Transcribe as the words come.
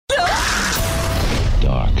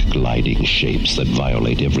gliding shapes that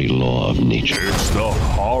violate every law of nature. It's the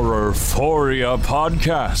Horrorphoria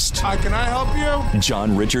Podcast. Hi, can I help you?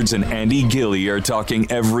 John Richards and Andy Gilly are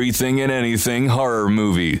talking everything and anything horror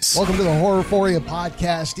movies. Welcome to the Horrorphoria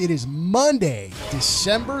Podcast. It is Monday,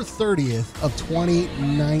 December 30th of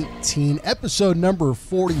 2019, episode number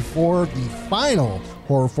 44, the final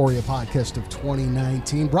Horrorphoria Podcast of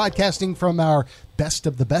 2019, broadcasting from our Best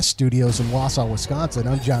of the Best studios in Wausau, Wisconsin.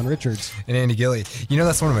 I'm John Richards. And Andy Gilly. You know,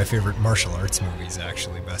 that's one of my favorite martial arts movies,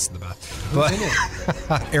 actually, Best of the Best. But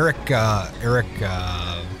Eric,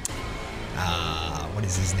 what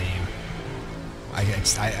is his name? I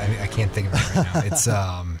can't think of it right now. It's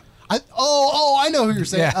I know who you're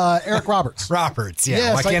saying. Yeah. Eric Roberts. Roberts, yeah.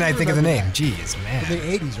 Yes, Why can't I think of the name? that. Jeez, man. In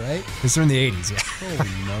the 80s, right? It's from the 80s, yeah. Holy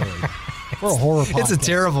moly. For a horror podcast. It's a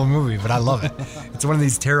terrible movie, but I love it. It's one of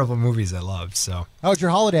these terrible movies I love. So, How was your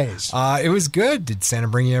holidays? it was good. Did Santa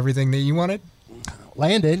bring you everything that you wanted?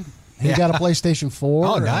 Landon. He got a PlayStation 4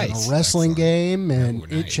 Oh, and nice. a wrestling Excellent. game and Oh,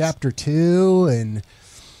 It nice. Chapter 2. And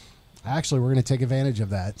actually, we're going to take advantage of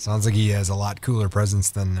that. Sounds like he has a lot cooler presents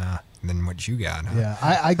than what you got. Huh? Yeah,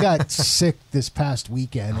 I got sick this past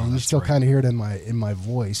weekend, and you that's still right. kind of hear it in my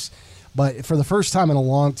voice. But for the first time in a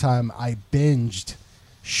long time, I binged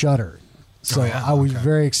Shudder. So Oh, yeah? I was Okay.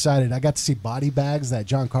 very excited. I got to see Body Bags, that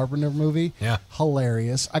John Carpenter movie. Yeah.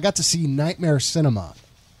 Hilarious. I got to see Nightmare Cinema.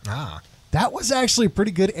 Ah. That was actually a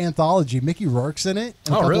pretty good anthology. Mickey Rourke's in it.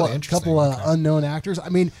 And Oh, really? A Interesting. couple of Okay. unknown actors. I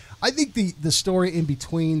mean, I think the story in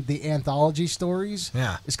between the anthology stories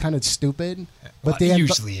Yeah. is kind of stupid. But the it anth-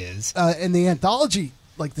 usually is. and the anthology,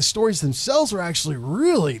 like the stories themselves, are actually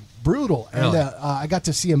really brutal. Really? And I got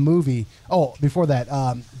to see a movie. Oh, before that,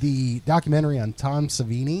 the documentary on Tom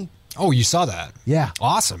Savini. Oh, you saw that? Yeah,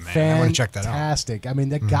 Awesome, man. I want to check that out. Fantastic. I mean,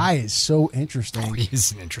 that guy is so interesting. Oh,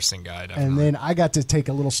 he's an interesting guy, definitely. And then I got to take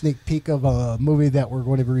a little sneak peek of a movie that we're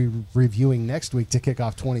going to be reviewing next week to kick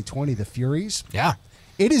off 2020, The Furies. Yeah,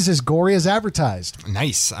 It is as gory as advertised.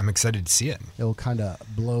 nice. I'm excited to see it. It'll kind of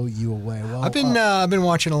blow you away. Well, I've been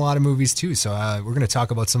watching a lot of movies too, so we're going to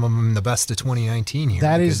talk about some of them in the best of 2019 here.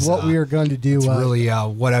 that is because, what we are going to do. It's really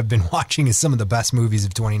what I've been watching is some of the best movies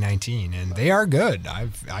of 2019, and they are good.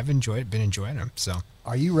 I've been enjoying them. So.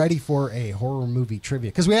 Are you ready for a horror movie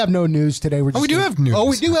trivia? Because we have no news today. We're just Oh, we do have news. Oh,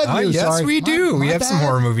 we do have news. Yes, Sorry. we do. We My have some bad.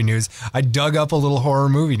 horror movie news. I dug up a little horror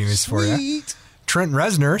movie news for you. Sweet. Trent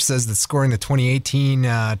Reznor says that scoring the 2018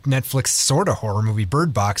 Netflix sort of horror movie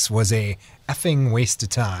Bird Box was a effing waste of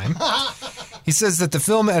time. He says that the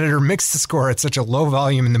film editor mixed the score at such a low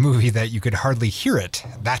volume in the movie that you could hardly hear it.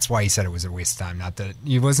 That's why he said it was a waste of time. Not that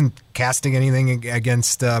he wasn't casting anything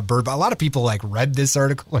against Bird Box. A lot of people like read this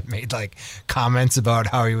article and made like comments about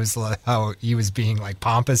how he was being like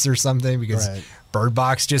pompous or something because Right. Bird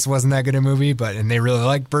Box just wasn't that good a movie, and they really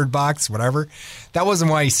liked Bird Box, whatever. That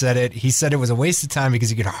wasn't why he said it. He said it was a waste of time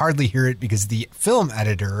because you could hardly hear it because the film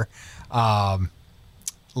editor,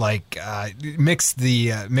 mixed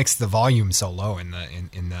the volume so low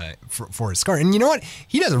for his score. And you know what?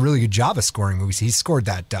 He does a really good job of scoring movies. He scored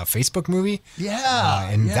that Facebook movie, Yeah.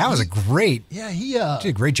 and yeah, that was he- a great. Yeah, he Did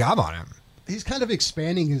a great job on it. he's kind of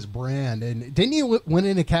expanding his brand. And didn't he win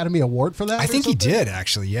an Academy Award for that? I or think he something? did,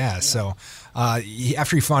 actually, yeah. So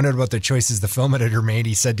after he found out about the choices the film editor made,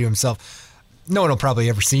 he said to himself, no one will probably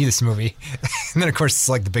ever see this movie. And then, of course, it's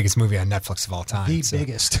like the biggest movie on Netflix of all time. The so.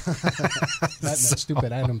 biggest. that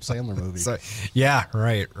stupid Adam Sandler movie. So, yeah,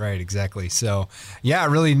 right, exactly. So, yeah,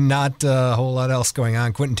 really not a whole lot else going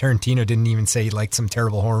on. Quentin Tarantino didn't even say he liked some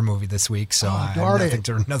terrible horror movie this week, so I darn have it. nothing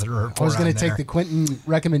to another report I was going on to take there. the Quentin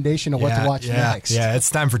recommendation of what to watch next. Yeah, it's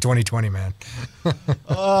time for 2020, man.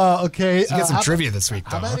 Okay. You got some trivia this week,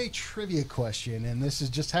 though. How about a trivia question? And this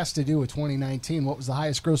just has to do with 2019. What was the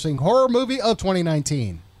highest grossing horror movie of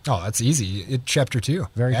 2019? Oh, that's easy. It Chapter 2.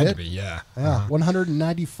 Very Had good. to be, yeah. Yeah,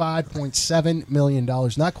 $195.7 million.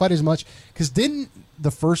 Not quite as much, because didn't the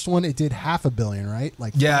first one, it did $500 million, right?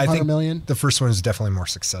 Like Yeah, I think $500 million? the first one is definitely more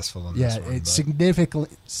successful than Yeah, this one. it's but-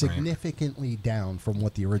 significantly down from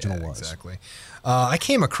what the original Yeah, was. exactly. I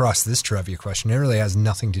came across this trivia question. It really has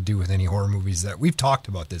nothing to do with any horror movies that we've talked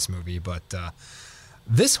about this movie, but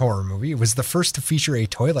this horror movie was the first to feature a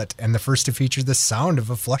toilet and the first to feature the sound of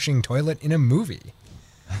a flushing toilet in a movie.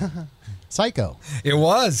 Psycho. It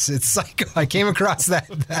was. It's Psycho. I came across that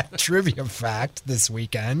trivia fact this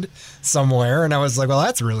weekend somewhere, and I was like, well,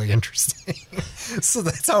 that's really interesting. So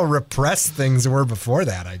that's how repressed things were before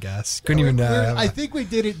that, I guess. Couldn't even... I think we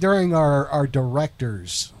did it during our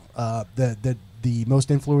directors, the most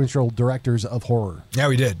influential directors of horror. Yeah,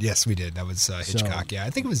 we did. Yes, we did. That was Hitchcock. Yeah, I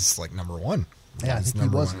think it was like number one. Yeah, I think he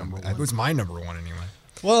was number one. It was my number one anyway.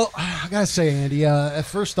 Well, I gotta say, Andy.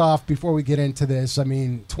 First off, before we get into this, I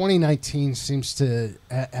mean, 2019 seems to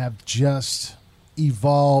have just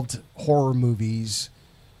evolved horror movies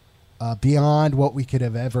beyond what we could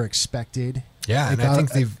have ever expected. Yeah, and I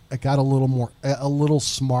think it got a little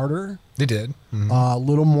smarter. They did. Mm-hmm. A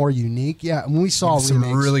little more unique. Yeah, when we saw some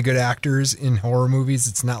remakes, really good actors in horror movies.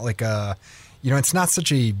 It's not like it's not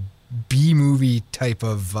such a B movie type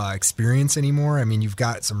of experience anymore. I mean, you've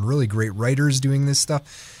got some really great writers doing this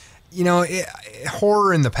stuff.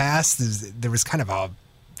 Horror in the past, there was kind of a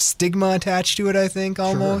stigma attached to it, I think,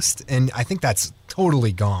 almost. Sure. And I think that's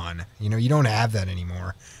totally gone. You don't have that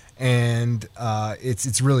anymore. And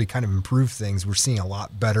it's really kind of improved things. We're seeing a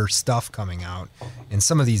lot better stuff coming out. And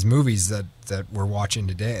some of these movies that we're watching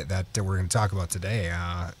today, that we're going to talk about today,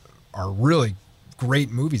 are really great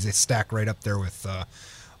movies. They stack right up there with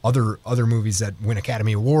other movies that win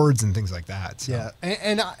Academy Awards and things like that. So. Yeah,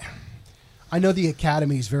 and I know the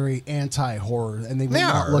Academy is very anti-horror, and they will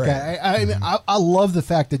not look at it. I mean, I love the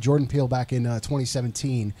fact that Jordan Peele back in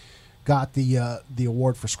 2017 got the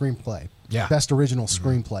award for screenplay. Yeah. Best original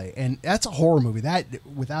screenplay. And that's a horror movie, that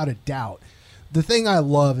without a doubt. The thing I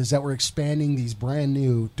love is that we're expanding these brand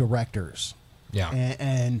new directors. Yeah.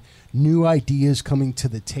 And new ideas coming to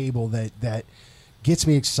the table that gets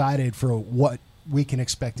me excited for what we can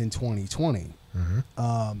expect in 2020. Mm-hmm.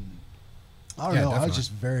 I don't know. Definitely. I was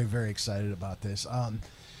just very, very excited about this.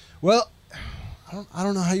 Well, I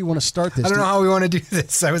don't know how you want to start this. I don't know how we want to do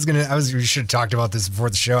this. We should have talked about this before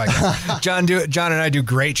the show, I guess. John and I do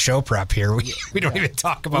great show prep here. We don't even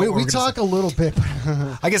talk about we talk a little bit.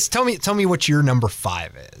 I guess tell me what your number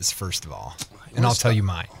 5 is, first of all. And I'll tell you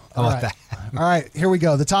mine. How about that? All right, here we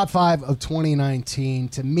go. The top 5 of 2019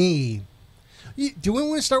 to me. Do we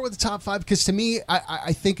want to start with the top 5? Because to me,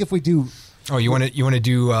 I think if we do. Oh, you want to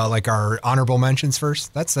do like our honorable mentions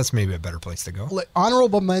first? That's maybe a better place to go.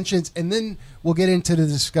 Honorable mentions, and then we'll get into the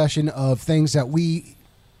discussion of things that we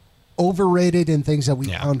overrated and things that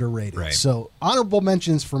we underrated. Right. So honorable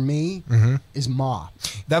mentions for me is Ma.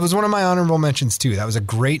 That was one of my honorable mentions too. That was a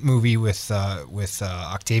great movie with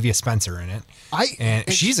Octavia Spencer in it.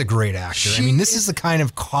 And she's a great actor. I mean, this is the kind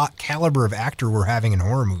of caliber of actor we're having in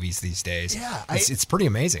horror movies these days. Yeah, it's pretty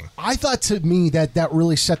amazing. I thought to me that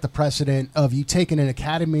really set the precedent of you taking an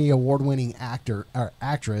Academy Award-winning actor or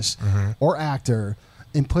actress or actor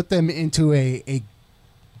and put them into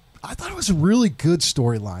I thought it was a really good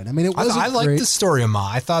storyline. I mean, it wasn't I liked the story of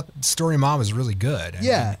Ma. I thought the story of Ma was really good.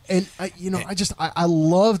 And I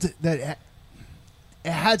loved that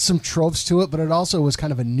it had some tropes to it, but it also was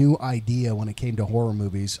kind of a new idea when it came to horror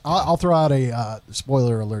movies. I'll throw out a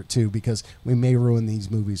spoiler alert too, because we may ruin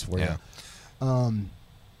these movies for you.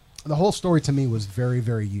 The whole story to me was very,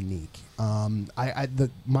 very unique.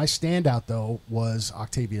 My standout though was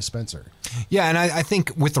Octavia Spencer. Yeah, and I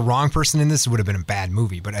think with the wrong person in this, it would have been a bad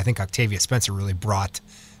movie. But I think Octavia Spencer really brought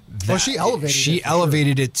that. Well, she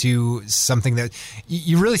elevated it to something that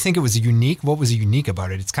you really think it was unique. What was unique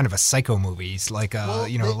about it? It's kind of a psycho movie. It's like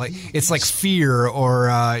it's like Fear or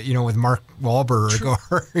with Mark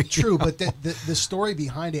Wahlberg. True, but the story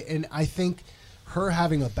behind it, and I think her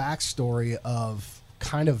having a backstory of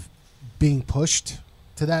kind of being pushed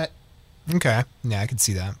to that. Okay, yeah, I could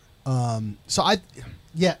see that. I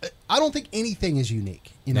don't think anything is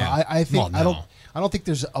unique. I think I don't think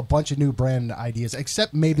there's a bunch of new brand ideas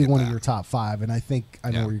except maybe one of your top 5, and I think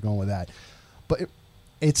I know where you're going with that. But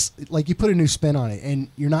it's like you put a new spin on it, and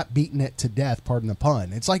you're not beating it to death. Pardon the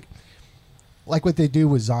pun. It's like what they do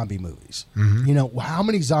with zombie movies. Mm-hmm. How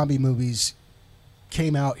many zombie movies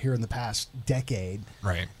came out here in the past decade?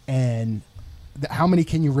 Right. And how many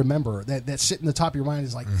can you remember that sit in the top of your mind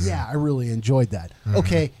is like, yeah, I really enjoyed that. Mm-hmm.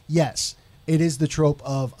 Okay, yes, it is the trope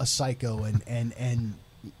of a psycho and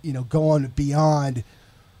going beyond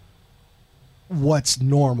what's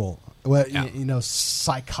normal,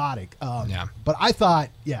 psychotic. But I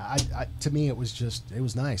thought, to me, it was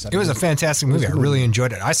nice. It was a fantastic movie. I really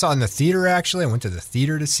enjoyed it. I saw it in the theater, actually. I went to the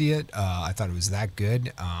theater to see it. I thought it was that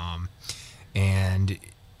good. And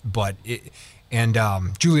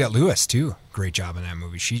Juliette Lewis too. Great job in that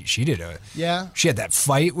movie. She did she had that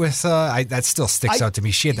fight with that still sticks out to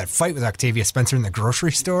me. She had that fight with Octavia Spencer in the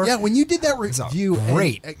grocery store. Yeah, when you did that review,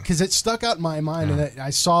 great, because it stuck out in my mind, and I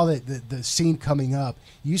saw that the scene coming up.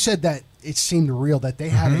 You said that it seemed real, that they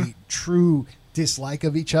had a true dislike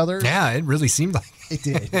of each other. Yeah, it really seemed like it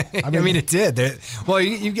did. I mean, it did.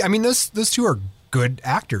 Those two are good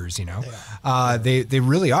actors, they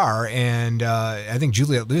really are, and I think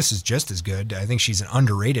Juliette Lewis is just as good. I think she's an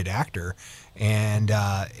underrated actor, and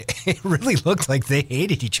it really looked like they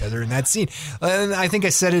hated each other in that scene. And I think I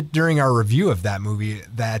said it during our review of that movie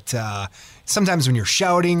that sometimes when you're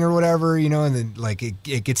shouting or whatever, you know, and then like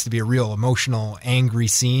it gets to be a real emotional, angry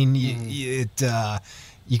scene.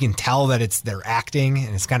 You can tell that they're acting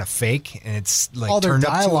and it's kind of fake and it's like All their turned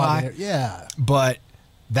up too dialogue, high. yeah. But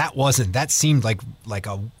that seemed like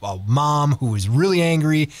a mom who was really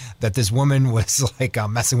angry that this woman was like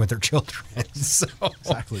messing with her children. So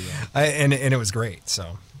Exactly. Yeah. and it was great.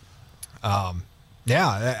 So,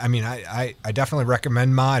 yeah, I mean, I definitely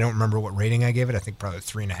recommend Ma. I don't remember what rating I gave it. I think probably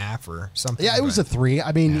 3.5 or something. Yeah, it was a 3.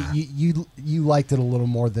 I mean, you liked it a little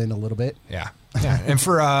more than a little bit. Yeah. And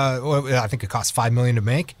for I think it cost $5 million to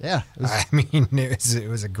make. Yeah, I mean, it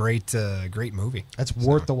was a great movie. That's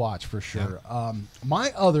worth the watch for sure. Yeah.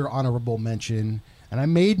 My other honorable mention, and I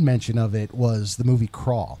made mention of it, was the movie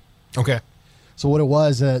Crawl. Okay. So what it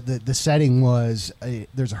was, the setting was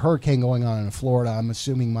there's a hurricane going on in Florida. I'm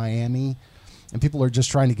assuming Miami, and people are just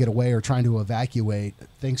trying to get away or trying to evacuate.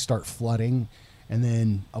 Things start flooding, and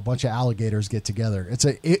then a bunch of alligators get together.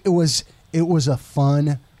 It was a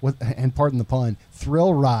fun, and pardon the pun,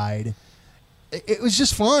 thrill ride. It was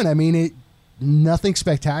just fun. I mean, nothing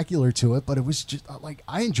spectacular to it, but it was just like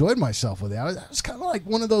I enjoyed myself with it. It was kind of like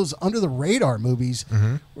one of those under the radar movies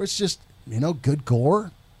where it's just good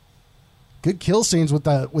gore. Good kill scenes with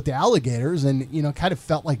the alligators, and kind of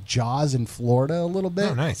felt like Jaws in Florida a little bit.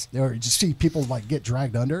 Oh, nice! Or you just see people like get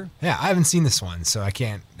dragged under. Yeah, I haven't seen this one, so I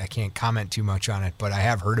can't comment too much on it. But I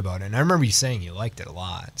have heard about it, and I remember you saying you liked it a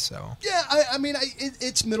lot. So yeah, I mean,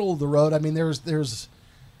 it's middle of the road. I mean, there's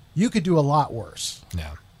you could do a lot worse.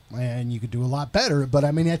 Yeah. And you could do a lot better, but I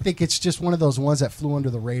mean, I think it's just one of those ones that flew under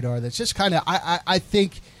the radar. That's just kind of I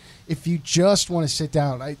think. If you just want to sit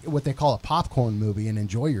down, what they call a popcorn movie, and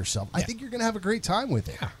enjoy yourself, I think you're going to have a great time with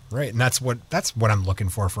it. Yeah, right. And that's what I'm looking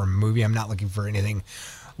for a movie. I'm not looking for anything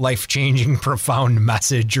life-changing, profound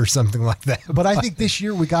message or something like that. But I think this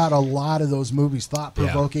year we got a lot of those movies,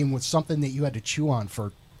 thought-provoking, with something that you had to chew on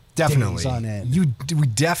for days on end. We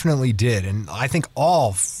definitely did, and I think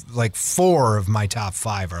all 4 of my top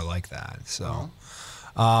 5 are like that. So.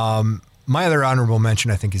 My other honorable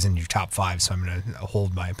mention, I think, is in your top 5, so I'm going to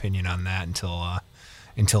hold my opinion on that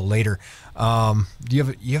until later. Do you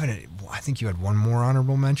have I think you had one more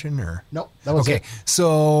honorable mention, or nope? That was okay. It.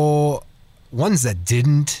 So ones that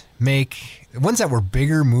were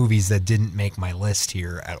bigger movies that didn't make my list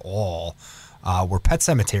here at all were Pet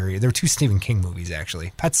Sematary. There were 2 Stephen King movies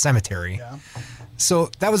actually. Pet Sematary. Yeah.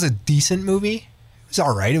 So that was a decent movie. It was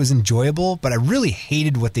all right. It was enjoyable, but I really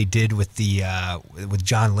hated what they did with with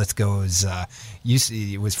John Lithgow's.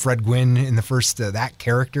 It was Fred Gwynn in the first that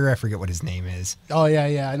character. I forget what his name is. Oh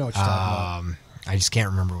yeah, I know what you're talking about. I just can't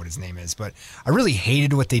remember what his name is, but I really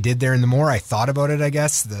hated what they did there. And the more I thought about it, I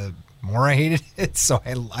guess the more I hated it. So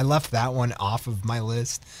I left that one off of my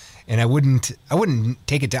list, and I wouldn't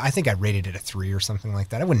take it down. I think I rated it a 3 or something like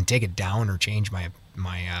that. I wouldn't take it down or change my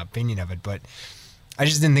opinion of it, but. I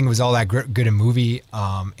just didn't think it was all that good a movie.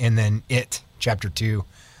 And then It, Chapter 2,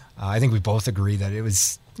 I think we both agree that it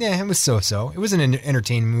was so-so. It was an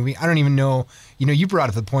entertaining movie. I don't even know, you brought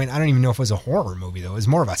up the point, I don't even know if it was a horror movie, though. It was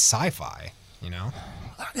more of a sci-fi, It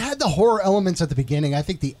had the horror elements at the beginning. I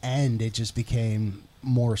think the end, it just became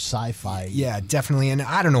more sci-fi. Yeah, definitely. And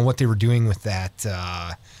I don't know what they were doing with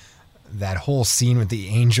that whole scene with the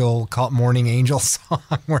Morning Angel song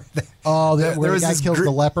where the guy kills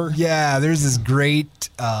the leper. Yeah, there's this great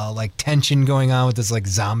tension going on with this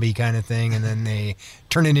zombie kind of thing, and then they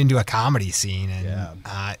turn it into a comedy scene, and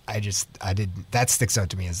that sticks out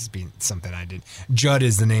to me as being something I did. Judd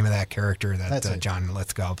is the name of that character that John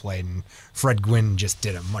Lithgow played, and Fred Gwynn just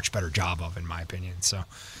did a much better job of, in my opinion. So.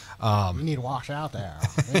 You need to wash out there.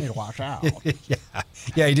 You need to wash out.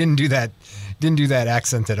 Yeah, he didn't do that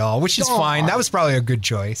accent at all, which is fine. That was probably a good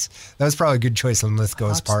choice. On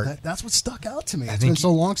Lithgow's part. That's what stuck out to me. It's been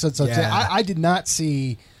so long since I did not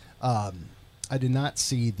see. I did not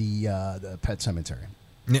see the Pet Sematary.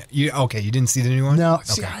 You didn't see the new one? No, okay.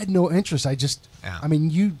 See, I had no interest. I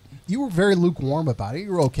mean, you were very lukewarm about it.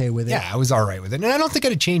 You were okay with it. Yeah, I was all right with it, and I don't think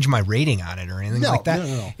I'd change my rating on it or anything like that.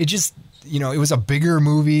 No. It just. It was a bigger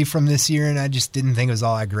movie from this year, and I just didn't think it was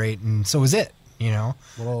all that great, and so was it. It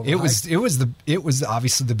was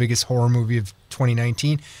obviously the biggest horror movie of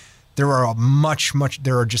 2019. There are much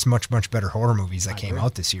better horror movies that came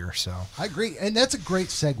out this year. So I agree, and that's a great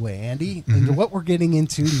segue, Andy, into what we're getting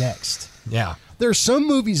into next. Yeah, there are some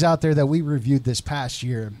movies out there that we reviewed this past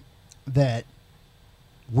year that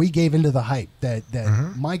we gave into the hype. That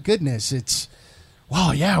my goodness, it's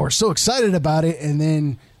wow, yeah, we're so excited about it, and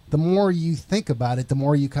then. The more you think about it, the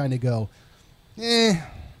more you kind of go, eh.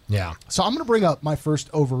 Yeah. So I'm going to bring up my first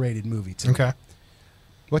overrated movie today. Okay.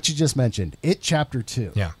 What you just mentioned, It Chapter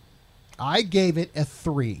 2. Yeah. I gave it a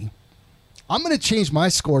 3. I'm going to change my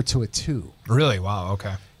score to a 2. Really? Wow.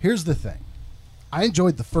 Okay. Here's the thing. I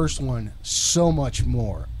enjoyed the first one so much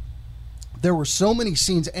more. There were so many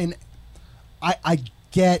scenes, and I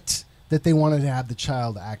get that they wanted to have the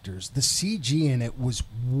child actors. The CG in it was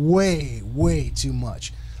way, way too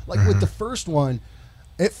much. Like with the first one,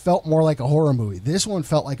 it felt more like a horror movie. This one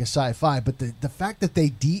felt like a sci-fi, but the fact that they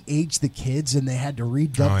de-aged the kids and they had to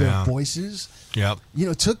redub their voices, Yep.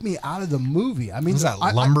 Took me out of the movie. I mean, That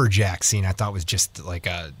lumberjack scene I thought was just like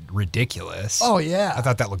ridiculous. Oh, yeah. I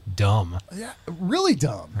thought that looked dumb. Yeah, really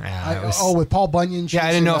dumb. Yeah, with Paul Bunyan. Yeah,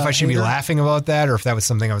 I didn't know if I should be Hader. laughing about that or if that was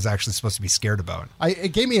something I was actually supposed to be scared about.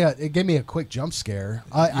 It gave me a quick jump scare.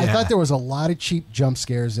 I thought there was a lot of cheap jump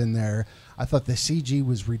scares in there. I thought the CG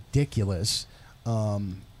was ridiculous.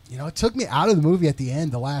 It took me out of the movie at the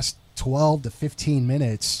end, the last 12 to 15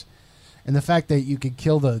 minutes. And the fact that you could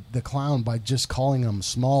kill the clown by just calling him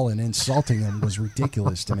small and insulting him was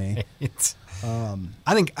ridiculous to me.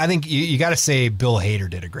 I think you got to say Bill Hader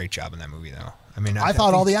did a great job in that movie, though. I mean, I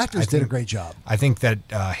thought all the actors did a great job. I think that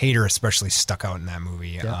Hader especially stuck out in that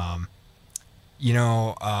movie. Yeah.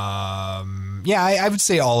 I would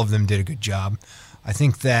say all of them did a good job. I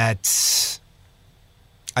think Hader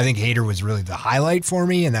was really the highlight for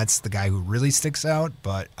me, and that's the guy who really sticks out.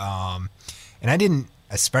 But and I didn't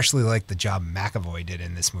especially like the job McAvoy did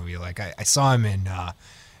in this movie. Like I saw him in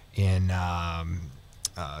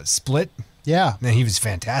Split. Yeah, and he was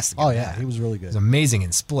fantastic. Oh yeah, he was really good. He was amazing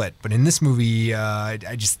in Split, but in this movie, I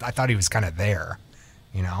thought he was kind of there,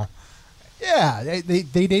 Yeah, they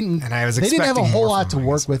didn't. And I was they didn't have a expecting whole more lot to from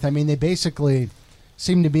work with. I mean, they basically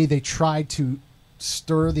seemed to be they tried to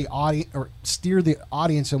steer the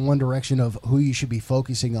audience in one direction of who you should be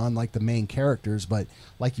focusing on, like the main characters. But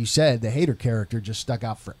like you said, the Hader character just stuck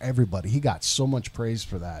out for everybody. He got so much praise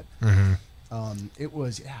for that. Mm-hmm. It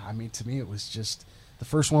was, to me, it was just the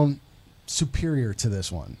first one superior to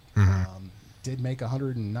this one. Mm-hmm. Did make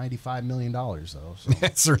 $195 million though. So.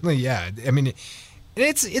 Certainly, yeah. I mean,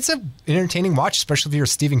 it's an entertaining watch, especially if you're a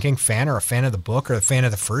Stephen King fan or a fan of the book or a fan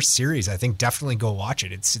of the first series. I think definitely go watch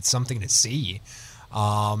it. It's something to see.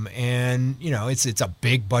 And it's a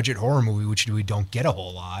big budget horror movie, which we don't get a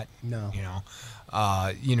whole lot. No.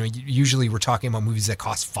 Usually we're talking about movies that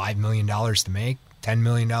cost $5 million to make, $10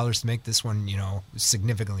 million to make. This one,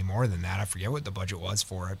 significantly more than that. I forget what the budget was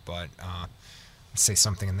for it, but let's say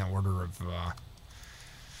something in the order of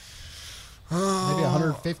maybe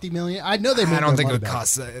 150 million. I know they. I don't think it would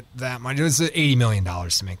cost that much. It was $80 million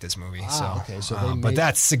to make this movie. But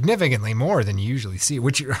that's significantly more than you usually see,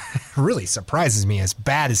 which really surprises me. As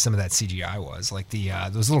bad as some of that CGI was, like the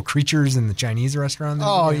those little creatures in the Chinese restaurant.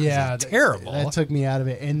 Oh yeah, terrible. That took me out of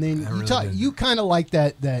it. And then you kind of like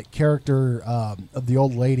that character of the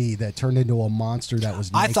old lady that turned into a monster that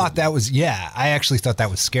was naked. I thought that was I actually thought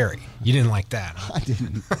that was scary. You didn't like that, huh? I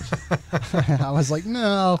didn't. I was like,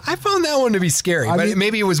 no. I found that one to be scary, but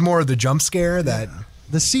maybe it was more of the jump scare that.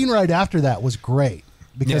 The scene right after that was great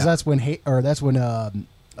because that's when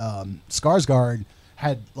Skarsgård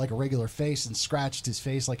had like a regular face and scratched his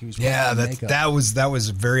face like he was wearing makeup. that was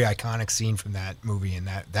a very iconic scene from that movie, and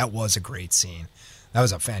that was a great scene. That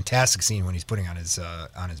was a fantastic scene when he's putting on his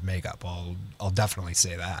makeup. I'll definitely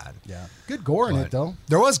say that. Yeah, good gore in it though.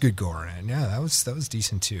 There was good gore in it. Yeah, that was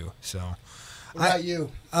decent too. So. What about you?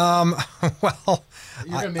 Well,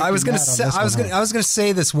 I was going to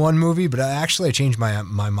say this one movie, but I changed my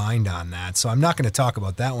mind on that. So I'm not going to talk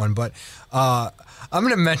about that one, but I'm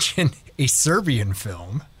going to mention a Serbian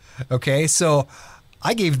film. Okay, so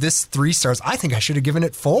I gave this 3 stars. I think I should have given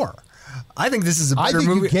it 4. I think this is a better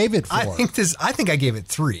movie. You gave it 4. I think I gave it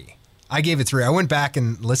 3. I gave it 3. I went back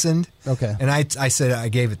and listened. Okay. And I said I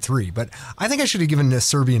gave it 3, but I think I should have given a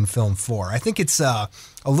Serbian film 4. I think it's a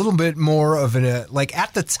little bit more of like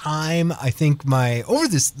at the time, I think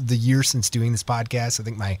the year since doing this podcast, I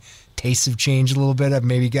think my tastes have changed a little bit. I've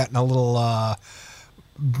maybe gotten a little,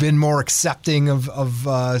 been more accepting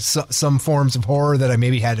of some forms of horror that I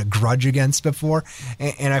maybe had a grudge against before.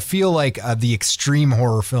 And I feel like the extreme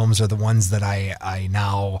horror films are the ones that I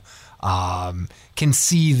now, can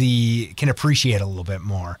appreciate a little bit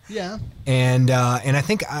more. Yeah. And I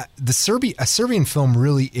think a Serbian film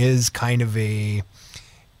really is kind of it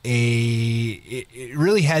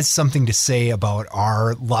really has something to say about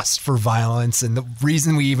our lust for violence and the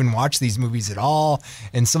reason we even watch these movies at all,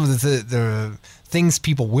 and some of the things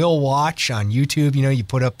people will watch on YouTube. You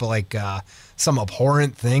put up like some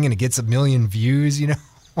abhorrent thing and it gets 1 million views,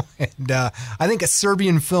 And I think a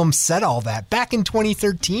Serbian film said all that back in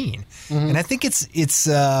 2013. And I think it's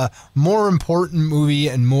a more important movie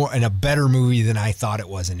and a better movie than I thought it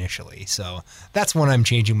was initially. So that's when I'm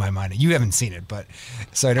changing my mind. You haven't seen it, but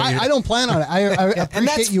so I don't plan on it. I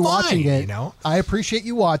appreciate you watching it. You know? I appreciate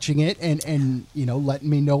you watching it and letting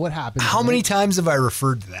me know what happens. How many times have I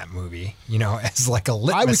referred to that movie? As like a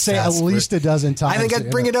litmus I would say at least a dozen times. I think I'd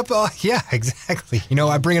bring it up. Yeah, exactly.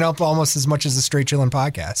 I bring it up almost as much as the Straight Chillin'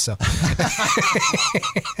 podcast. So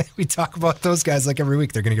we talk about those guys like every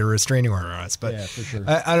week. They're going to get a restraining order on us. But yeah, for sure.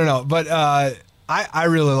 I don't know. But I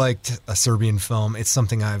really liked a Serbian film. It's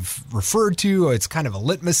something I've referred to. It's kind of a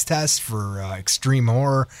litmus test for extreme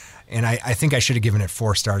horror. And I think I should have given it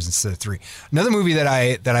 4 stars instead of 3. Another movie that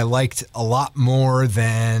I liked a lot more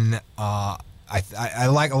than I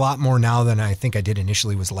like a lot more now than I think I did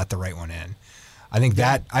initially was Let the Right One In. I think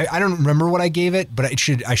that I don't remember what I gave it, but I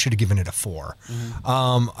should have given it a 4.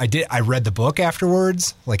 I read the book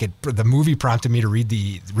afterwards. Like the movie prompted me to read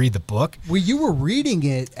the book. Well, you were reading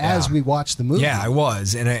it as we watched the movie. Yeah, I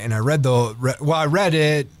was, and I read I read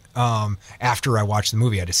it after I watched the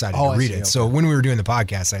movie. I decided to read it. Okay. So when we were doing the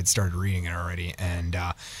podcast, I had started reading it already, and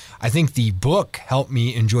I think the book helped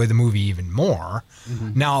me enjoy the movie even more.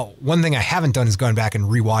 Now, one thing I haven't done is gone back and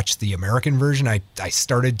rewatched the American version. I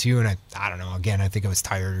started to, and I don't know. Again, I think I was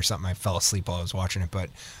tired or something. I fell asleep while I was watching it, but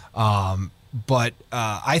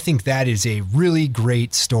I think that is a really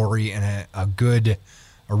great story and a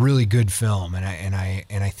really good film. And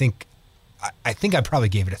I think I probably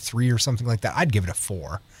gave it a 3 or something like that. I'd give it a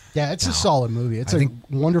 4. Yeah, it's a solid movie. It's a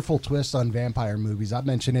wonderful twist on vampire movies. I've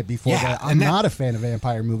mentioned it before. That I'm not a fan of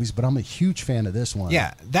vampire movies, but I'm a huge fan of this one.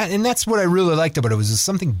 Yeah, that's what I really liked about it. Was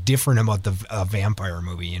something different about the vampire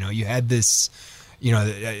movie. You had this,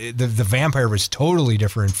 the vampire was totally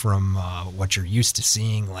different from what you're used to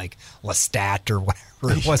seeing, like Lestat or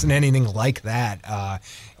whatever. It wasn't anything like that.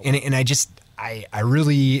 And I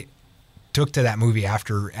really took to that movie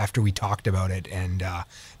after we talked about it and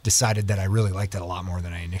decided that I really liked it a lot more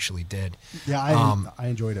than I initially did. Yeah, I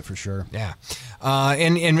enjoyed it for sure. Yeah.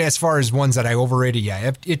 And as far as ones that I overrated,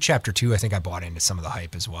 it Chapter 2, I think I bought into some of the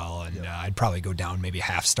hype as well. And I'd probably go down maybe a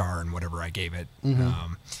 0.5 star in whatever I gave it.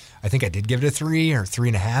 I think I did give it a 3 or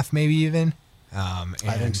 3.5 maybe even. I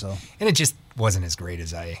think so. And it just wasn't as great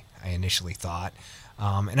as I initially thought.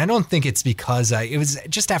 And I don't think it's because it was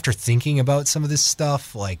just after thinking about some of this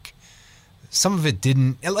stuff, like some of it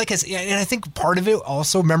didn't, and I think part of it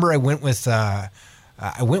also, remember I went with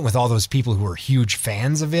all those people who were huge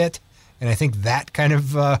fans of it. And I think that kind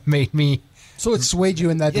of made me. So it swayed you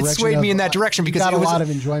in that direction. It swayed me in that direction because you got a lot of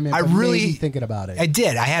enjoyment. I really thinking about it. I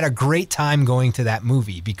did. I had a great time going to that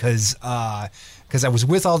movie because I was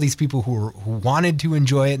with all these people who wanted to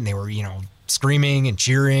enjoy it, and they were screaming and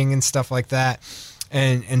cheering and stuff like that.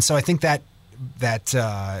 And so I think that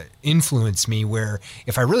influenced me, where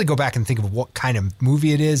if I really go back and think of what kind of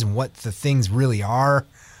movie it is and what the things really are,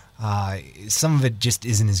 some of it just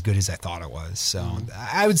isn't as good as I thought it was. So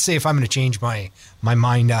I would say if I'm going to change my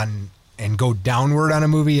mind on and go downward on a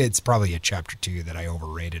movie, it's probably a Chapter 2 that I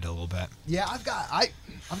overrated a little bit. Yeah, I've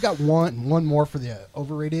got one more for the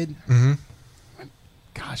overrated.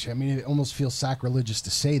 Gosh, I mean, it almost feels sacrilegious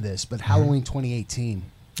to say this, but Halloween 2018.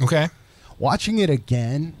 Okay. Watching it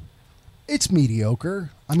again, it's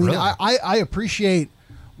mediocre. I mean, Really? I appreciate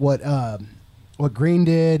what Green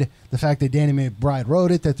did, the fact that Danny McBride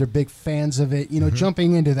wrote it, that they're big fans of it.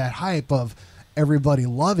 Jumping into that hype of everybody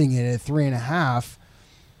loving it at 3.5.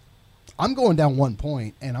 I'm going down 1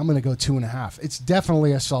 point, and I'm going to go 2.5. It's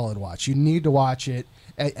definitely a solid watch. You need to watch it,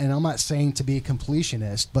 and I'm not saying to be a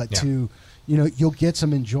completionist, but to, you'll get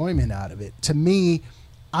some enjoyment out of it. To me,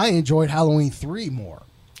 I enjoyed Halloween 3 more.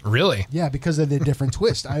 Really? Yeah, because of the different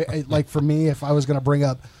twist. I like, for me, if I was going to bring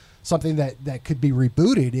up something that could be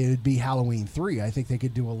rebooted, it would be Halloween 3. I think they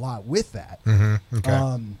could do a lot with that.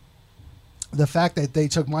 Okay. The fact that they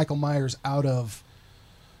took Michael Myers out of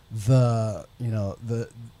the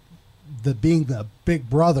being the big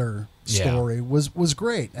brother story was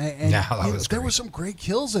great. And that was there great. were some great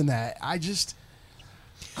kills in that.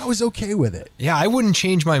 I was okay with it. Yeah, I wouldn't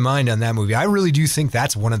change my mind on that movie. I really do think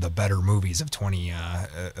that's one of the better movies of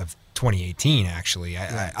 2018. Actually,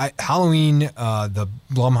 I Halloween, the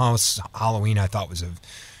Blumhouse Halloween, I thought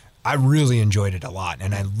I really enjoyed it a lot,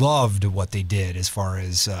 and I loved what they did as far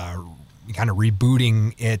as kind of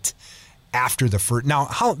rebooting it after the first. Now,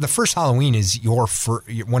 the first Halloween is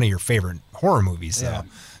one of your favorite horror movies, though. Yeah.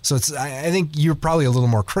 So I think you're probably a little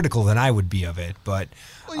more critical than I would be of it, but.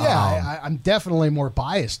 Well, yeah, I'm definitely more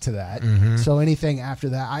biased to that. So anything after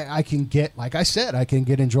that, I can get, like I said, I can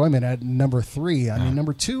get enjoyment at number 3. I mean,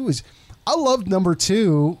 number 2 is, I loved number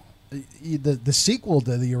 2, the sequel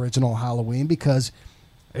to the original Halloween, because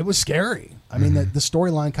it was scary. I mean, the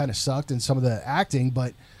storyline kind of sucked and some of the acting,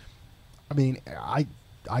 but I mean, I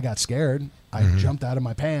got scared. I jumped out of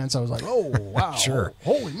my pants. I was like, "Oh wow, Sure.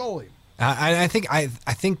 Holy moly!" I think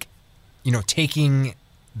taking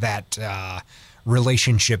that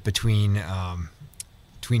relationship between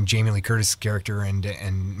Jamie Lee Curtis' character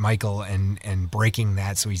and Michael and breaking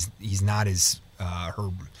that so he's not his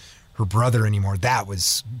her brother anymore. That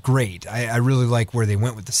was great. I really like where they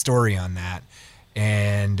went with the story on that.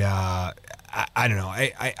 And I don't know.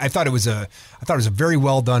 I thought it was a very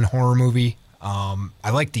well done horror movie. I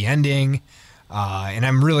liked the ending, and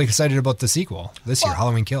I'm really excited about the sequel this year,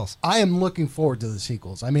 Halloween Kills. I am looking forward to the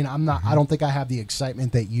sequels. I mean, I'm not. I don't think I have the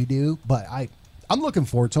excitement that you do, but I'm looking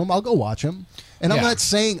forward to them. I'll go watch them. And I'm not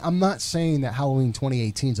saying that Halloween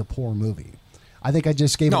 2018 is a poor movie. I think I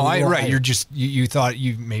just gave it a little right. hype. You're just you thought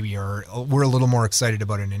you maybe we're a little more excited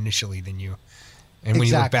about it initially than you. And when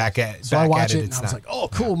you look back at so I watch it, it and I was like, oh,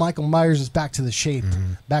 cool. Michael Myers is back to the shape,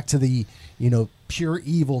 back to the, pure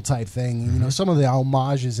evil type thing. And, some of the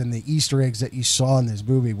homages and the Easter eggs that you saw in this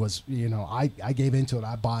movie was, I gave into it.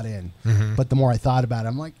 I bought in. But the more I thought about it,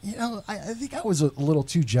 I'm like, I think I was a little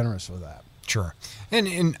too generous with that. Sure.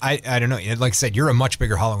 And I don't know. Like I said, you're a much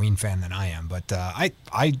bigger Halloween fan than I am. But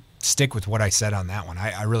I stick with what I said on that one.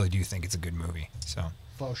 I really do think it's a good movie. So.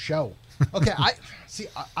 For show. Okay,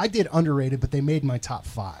 I did underrated, but they made my top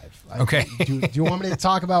 5. Okay. Do you want me to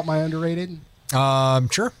talk about my underrated?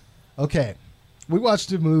 Sure. Okay. We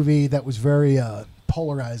watched a movie that was very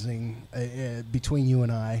polarizing between you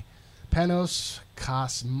and I. Panos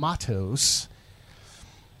Cosmatos,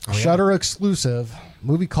 Shudder exclusive,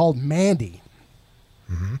 movie called Mandy.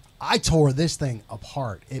 I tore this thing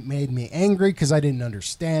apart. It made me angry because I didn't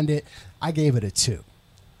understand it. I gave it a 2.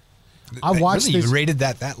 I watched really, this. you rated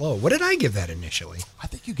that low. What did I give that initially? I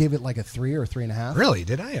think you gave it like a 3 or 3.5. Really?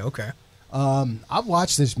 Did I? Okay. I've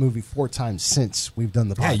watched this movie 4 times since we've done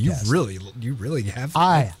the podcast. Yeah, you really have.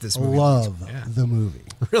 I this movie. love the movie.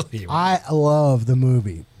 Really? I love the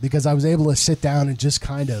movie because I was able to sit down and just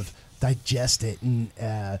kind of digest it, and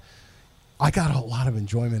I got a lot of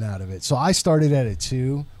enjoyment out of it. So I started at a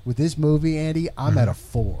 2. With this movie, Andy, I'm at a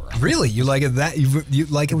 4. Really? You like it that you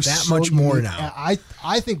like it that so much more unique. now?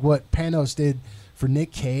 I think what Panos did for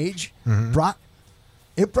Nick Cage brought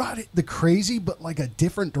it the crazy, but like a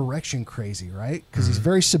different direction crazy, right? Because he's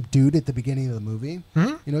very subdued at the beginning of the movie.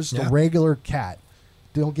 Just a regular cat.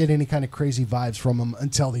 Don't get any kind of crazy vibes from him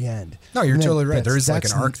until the end. No, you're totally right. There is like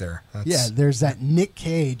an arc there. There's that Nick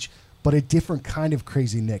Cage, but a different kind of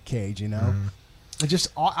crazy Nick Cage,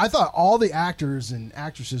 I thought all the actors and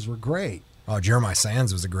actresses were great. Oh, Jeremiah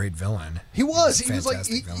Sands was a great villain. He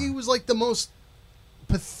was like the most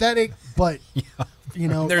pathetic, but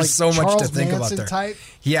there's like so much Charles to think Manson about there. Type.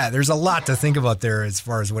 Yeah, there's a lot to think about there as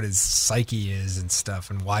far as what his psyche is and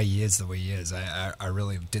stuff, and why he is the way he is. I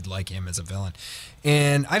really did like him as a villain,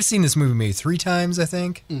 and I've seen this movie maybe 3 times, I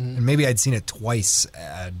think, and maybe I'd seen it twice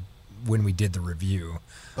when we did the review.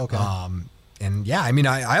 Okay. And yeah, I mean,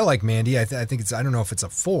 I like Mandy. I think it's, I don't know if it's a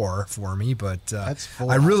 4 for me, but That's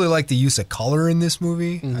 4. I really like the use of color in this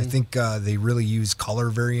movie. I think they really use color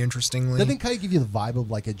very interestingly. Doesn't it kind of give you the vibe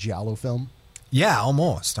of like a giallo film? Yeah,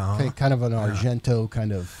 almost. Okay, kind of an Argento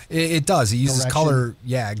kind of. It does. It uses direction. color.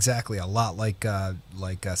 Yeah, exactly. A lot like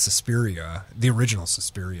Suspiria, the original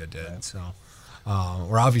Suspiria did. Yeah. So,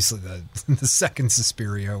 where obviously the second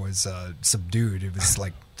Suspiria was subdued. It was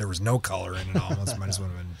like there was no color in it. Almost might as well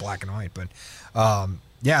have been black and white. But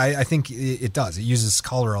yeah, I think it does. It uses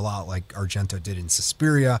color a lot, like Argento did in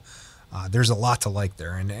Suspiria. There's a lot to like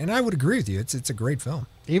there, and I would agree with you. It's a great film.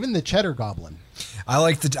 Even the Cheddar Goblin. I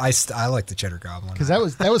like the Cheddar Goblin because that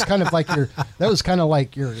was kind of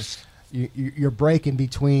like your break in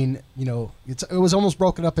between. It was almost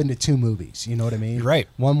broken up into 2 movies. You know what I mean? You're right.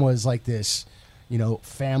 One was like this,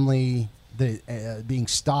 family that being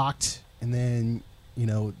stalked, and then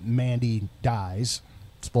Mandy dies.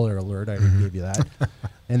 Spoiler alert! I already gave you that.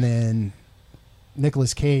 And then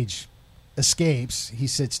Nicolas Cage escapes. He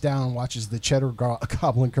sits down, watches the Cheddar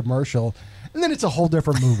Goblin commercial, and then it's a whole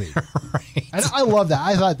different movie. Right. And I love that.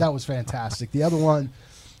 I thought that was fantastic. The other one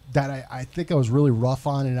that I think I was really rough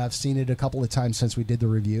on, and I've seen it a couple of times since we did the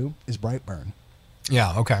review, is Brightburn.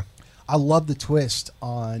 Yeah, okay. I love the twist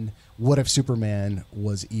on what if Superman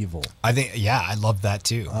was evil. I love that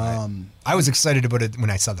too. I was excited about it when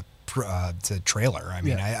I saw the trailer. I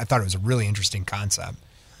mean, I thought it was a really interesting concept.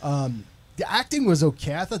 The acting was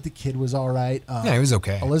okay. I thought the kid was all right. Yeah, it was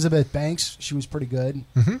okay. Elizabeth Banks, she was pretty good.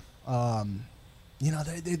 Mm-hmm.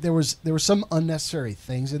 There were some unnecessary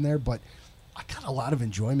things in there, but I got a lot of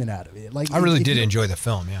enjoyment out of it. Like I really did enjoy the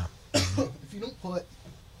film. Yeah. If you don't put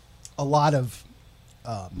a lot of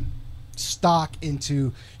stock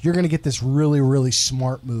into, you're going to get this really, really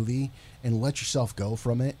smart movie and let yourself go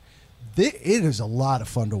from it. It is a lot of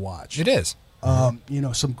fun to watch. It is.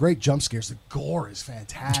 Some great jump scares. The gore is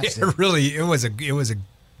fantastic.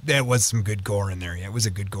 There was some good gore in there. Yeah, it was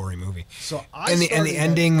a good gory movie. So the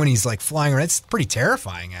ending when he's like flying around, it's pretty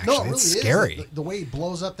terrifying. Actually, no, it really it's scary. is. The way he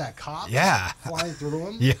blows up that cop, flying through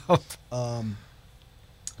him. Yep.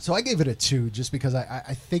 So I gave it a 2 just because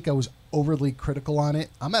I think I was overly critical on it.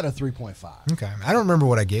 I'm at a 3.5. Okay, I don't remember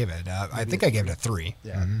what I gave it. I think I gave it a 3.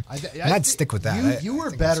 Yeah, and I'd stick with that. You were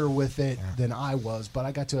better with it than I was, but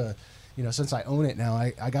I got to, since I own it now,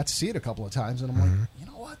 I got to see it a couple of times, and I'm like, you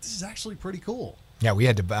know what, this is actually pretty cool. Yeah,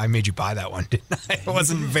 I made you buy that one, didn't I? It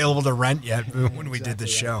wasn't available to rent yet when we did the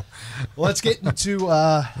show. Well, let's get into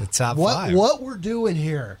the top 5. What we're doing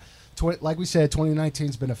here. Like we said, 2019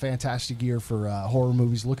 has been a fantastic year for horror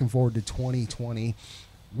movies. Looking forward to 2020.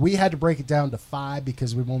 We had to break it down to 5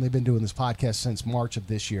 because we've only been doing this podcast since March of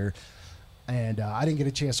this year. And I didn't get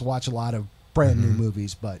a chance to watch a lot of brand new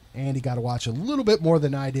movies, but Andy got to watch a little bit more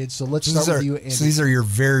than I did. So let's start with you, Andy. So these are your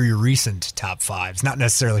very recent top 5s, not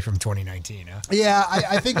necessarily from 2019, huh? Yeah,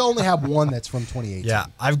 I think I only have one that's from 2018. Yeah,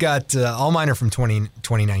 I've got all mine are from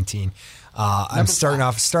 2019. I'm starting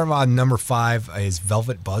off number 5 is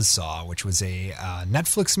Velvet Buzzsaw, which was a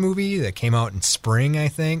Netflix movie that came out in spring, I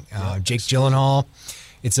think. Jake Gyllenhaal.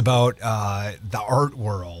 It's about the art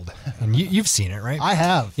world, and you've seen it, right? I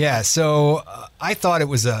have. Yeah, so I thought it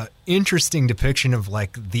was a interesting depiction of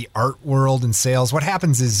like the art world and sales. What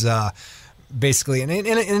happens is basically,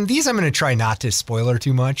 and these I'm going to try not to spoiler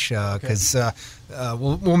too much because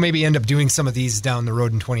we'll maybe end up doing some of these down the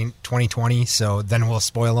road in 2020, so then we'll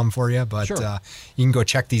spoil them for you. But sure. You can go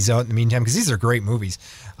check these out in the meantime because these are great movies.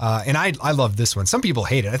 And I love this one. Some people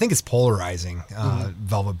hate it. I think it's polarizing,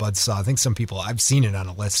 Velvet Buzzsaw. I think some people, I've seen it on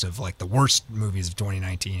a list of like the worst movies of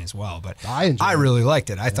 2019 as well. But I really liked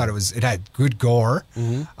it. I thought it had good gore.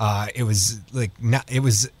 It was like it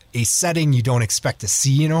was a setting you don't expect to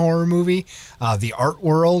see in a horror movie. The art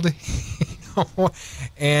world.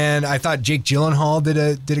 And I thought Jake Gyllenhaal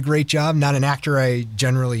did a great job. Not an actor I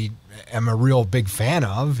generally am a real big fan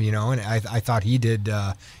of, and I thought he did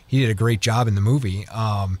a great job in the movie.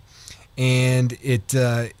 And it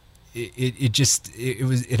had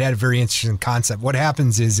a very interesting concept. What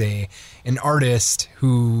happens is an artist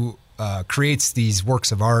who creates these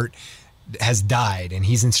works of art has died, and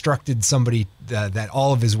he's instructed somebody that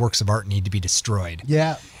all of his works of art need to be destroyed.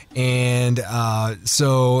 Yeah. And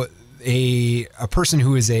so a person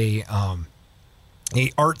who is a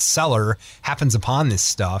art seller happens upon this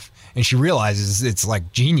stuff, and she realizes it's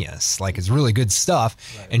like genius, like it's really good stuff,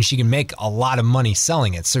 right. And she can make a lot of money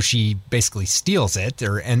selling it. So she basically steals it,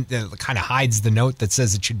 and kind of hides the note that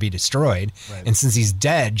says it should be destroyed. Right. And since he's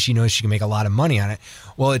dead, she knows she can make a lot of money on it.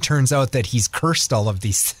 Well, it turns out that he's cursed all of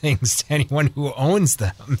these things to anyone who owns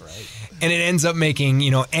them, right. And it ends up making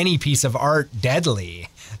any piece of art deadly.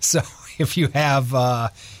 So if you have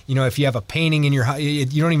if you have a painting in your house,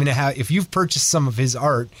 you don't even have, if you've purchased some of his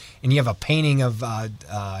art and you have a painting of,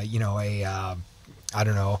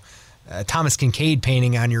 Thomas Kincaid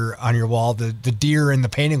painting on your wall, the deer in the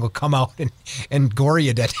painting will come out and gore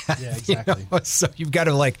you to death. Yeah, exactly. So you've got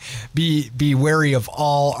to be wary of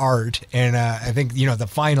all art. And I think the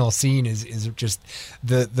final scene is just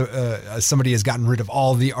the somebody has gotten rid of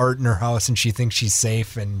all the art in her house, and she thinks she's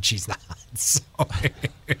safe, and she's not. So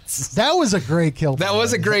that was a great kill. That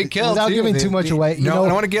was a great kill. Without giving too much away. I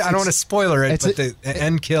don't want to spoiler it, but the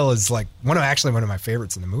end kill is like one of my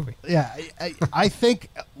favorites in the movie. Yeah, I think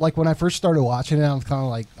like when I first started watching it, I was kind of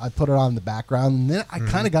like, I put it on in the background, and then I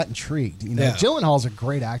kind of got intrigued. Gyllenhaal's a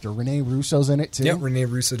great actor. Rene Russo's in it too. Yep, Rene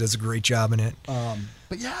Russo does a great job in it.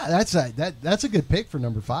 But yeah, that's a good pick for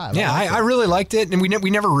number 5. Yeah, I really liked it, and we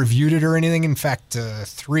never reviewed it or anything. In fact,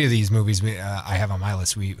 3 of these movies I have on my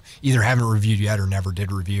list we either haven't reviewed yet or never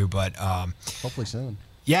did review. But hopefully soon.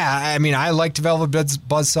 Yeah, I mean, I liked Velvet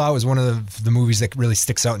Buzzsaw. It was one of the movies that really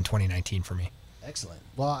sticks out in 2019 for me. Excellent.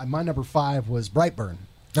 Well, my number 5 was Brightburn.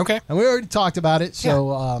 Okay. And we already talked about it,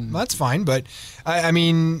 so... Yeah. That's fine, but, I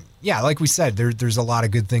mean, yeah, like we said, there's a lot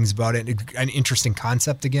of good things about it. An interesting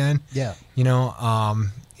concept again. Yeah.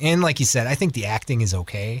 And like you said, I think the acting is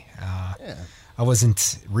okay. Yeah. I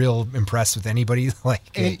wasn't real impressed with anybody like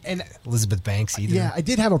and Elizabeth Banks either. Yeah, I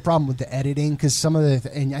did have a problem with the editing because some of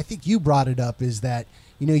and I think you brought it up, is that,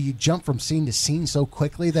 you jump from scene to scene so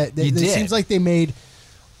quickly that it seems like they made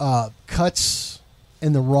cuts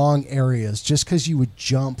in the wrong areas just because you would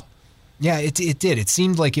jump, Yeah, it did. It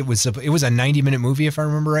seemed like it was a 90-minute movie, if I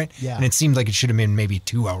remember right. Yeah. And it seemed like it should have been maybe a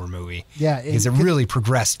 2-hour movie. Yeah. Because it really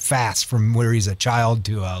progressed fast from where he's a child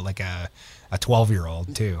to a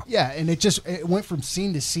 12-year-old, too. Yeah, and it went from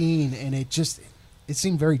scene to scene, and it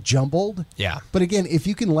seemed very jumbled. Yeah. But again, if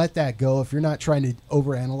you can let that go, if you're not trying to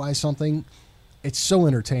overanalyze something, it's so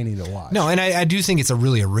entertaining to watch. No, and I do think it's a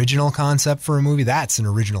really original concept for a movie. That's an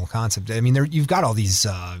original concept. I mean, you've got all these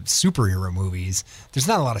superhero movies. There's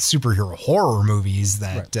not a lot of superhero horror movies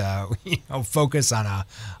that focus on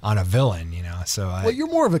a villain. So well, you're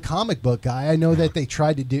more of a comic book guy. I know that they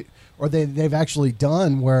tried to do, or they've actually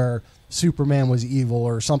done where Superman was evil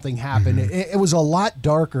or something happened. It was a lot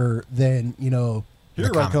darker than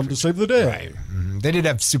Here I come to save the day. Right. Mm-hmm. They did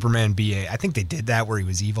have Superman be I think they did that where he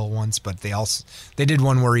was evil once, but they did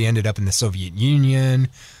one where he ended up in the Soviet Union.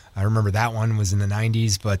 I remember that one was in the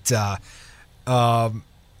 90s, but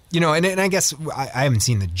and I guess I haven't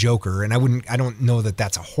seen the Joker, and I don't know that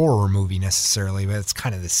that's a horror movie necessarily, but it's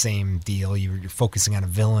kind of the same deal. You're focusing on a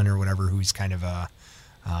villain or whatever who's kind of a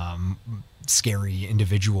scary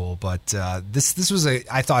individual, but this was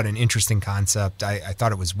I thought an interesting concept. I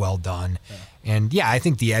thought it was well done. Yeah. And I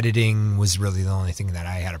think the editing was really the only thing that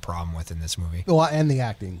I had a problem with in this movie. Well, and the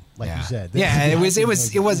acting, like you said.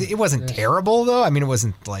 It wasn't terrible though. I mean, it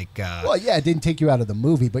wasn't like it didn't take you out of the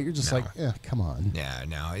movie, but you're just come on. Yeah,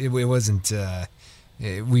 no, it wasn't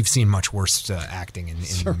we've seen much worse acting in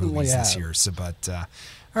movies this year. So but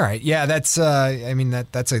all right, yeah, that's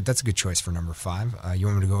that's a good choice for number 5. You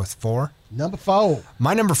want me to go with 4? Number 4.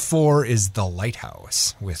 My number 4 is The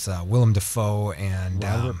Lighthouse with Willem Dafoe and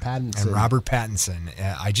Robert Pattinson.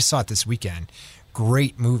 I just saw it this weekend.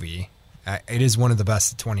 Great movie. It is one of the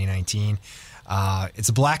best of 2019. It's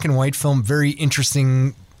a black and white film, very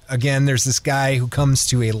interesting. Again, there's this guy who comes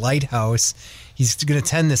to a lighthouse. He's going to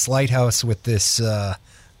tend this lighthouse with this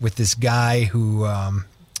guy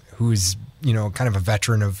who's kind of a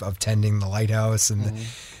veteran of tending the lighthouse, and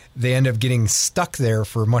they end up getting stuck there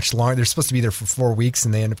for much longer. They're supposed to be there for 4 weeks,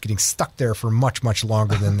 and they end up getting stuck there for much, much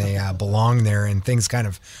longer than they belong there, and things kind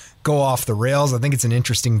of go off the rails. I think it's an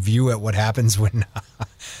interesting view at what happens when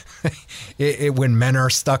when men are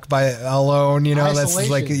stuck alone. That's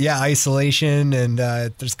like isolation, and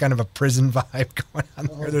there's kind of a prison vibe going on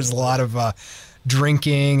there. There's a lot of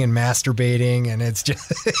drinking and masturbating, and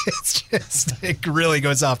it really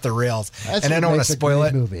goes off the rails. That's and I don't want to spoil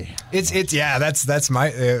it. Movie. That's my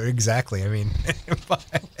exactly. I mean,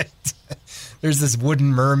 there's this wooden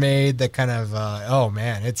mermaid that kind of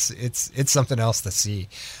it's something else to see,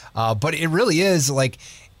 but it really is like.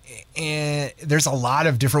 And there's a lot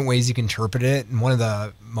of different ways you can interpret it, and one of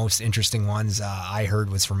the most interesting ones I heard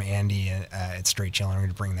was from Andy at Straight Chillin'. I'm going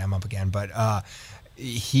to bring them up again, but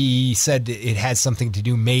he said it had something to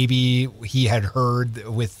do, maybe he had heard,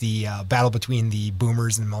 with the battle between the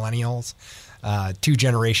boomers and millennials, 2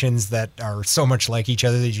 generations that are so much like each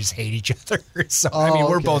other, they just hate each other. So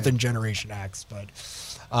we're both in Generation X, but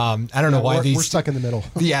I don't know why we're stuck in the middle.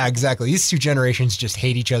 Yeah, exactly. These 2 generations just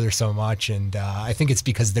hate each other so much, and I think it's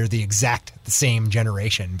because they're the same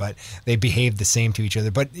generation, but they behave the same to each other.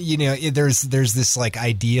 But there's this like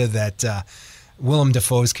idea that Willem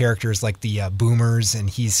Dafoe's character is like the boomers, and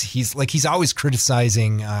he's always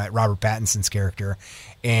criticizing Robert Pattinson's character,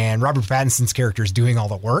 and Robert Pattinson's character is doing all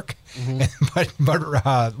the work, but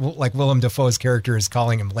like Willem Dafoe's character is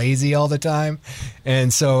calling him lazy all the time,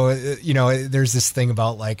 and so there's this thing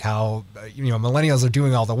about like how millennials are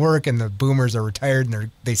doing all the work and the boomers are retired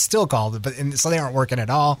and they still call it, and so they aren't working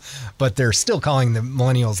at all, but they're still calling the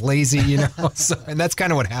millennials lazy, so, and that's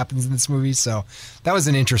kind of what happens in this movie. So that was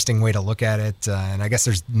an interesting way to look at it, and I guess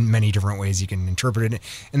there's many different ways you can interpret it,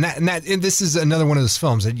 and this is another one of those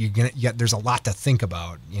films that there's a lot to think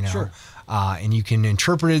about, Sure. And you can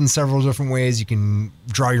interpret it in several different ways. You can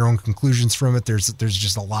draw your own conclusions from it. There's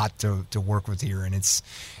just a lot to work with here, and it's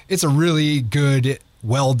a really good,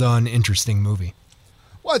 well done, interesting movie.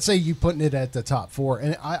 Well, I'd say you putting it at the top 4,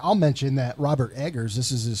 and I'll mention that Robert Eggers.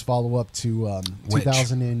 This is his follow up to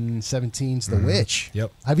 2017's The Witch.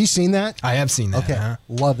 Yep. Have you seen that? I have seen that. Okay,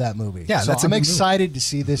 love that movie. Yeah, so I'm excited to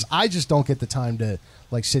see this. I just don't get the time to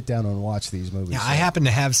sit down and watch these movies. Yeah, I happen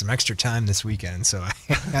to have some extra time this weekend, so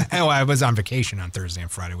I was on vacation on Thursday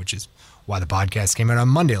and Friday, which is why the podcast came out on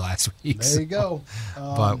Monday last week. There you go.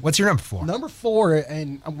 But what's your number 4? Number 4,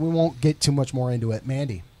 and we won't get too much more into it.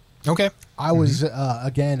 Mandy. Okay. I was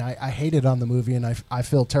again. I hated on the movie, and I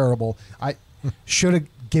feel terrible. I should have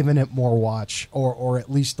given it more watch, or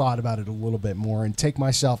at least thought about it a little bit more, and take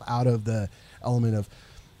myself out of the element of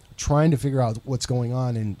trying to figure out what's going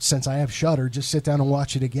on. And since I have Shudder, just sit down and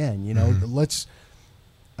watch it again. Let's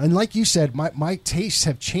And like you said, my tastes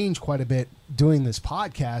have changed quite a bit doing this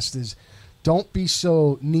podcast. Is don't be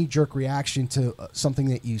so knee-jerk reaction to something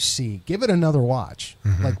that you see. Give it another watch.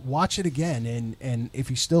 Like, watch it again, and if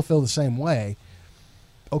you still feel the same way,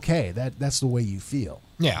 okay, that's the way you feel.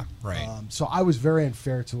 Yeah, right. So I was very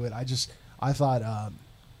unfair to it. I thought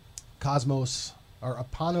Panos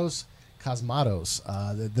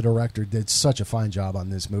Cosmatos, the director, did such a fine job on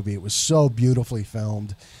this movie. It was so beautifully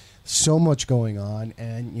filmed, so much going on,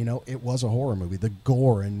 and it was a horror movie. The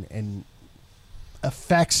gore and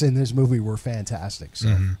effects in this movie were fantastic.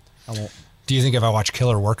 So I won't. Do you think if I watch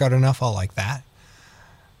Killer Workout enough, I'll like that?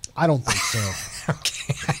 I don't think so.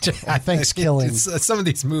 Okay. Thanks, killing. Some of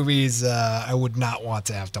these movies I would not want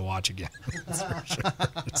to have to watch again. That's for sure.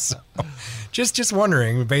 So, just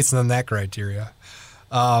wondering, based on that criteria.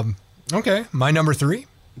 Okay, my number 3.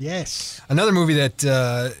 Yes. Another movie that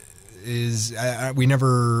is we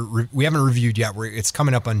haven't reviewed yet. It's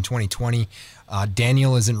coming up on 2020.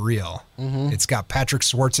 Daniel Isn't Real. It's got Patrick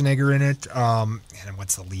Schwarzenegger in it. And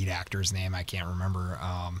what's the lead actor's name? I can't remember.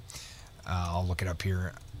 I'll look it up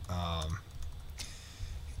here.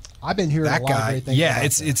 I've been hearing that a lot guy. of great things. Yeah,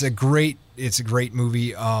 about it's a great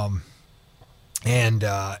movie. And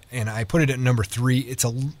I put it at number 3.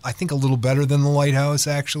 I think a little better than The Lighthouse,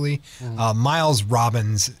 actually. Miles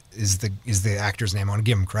Robbins is the actor's name. I want to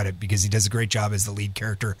give him credit because he does a great job as the lead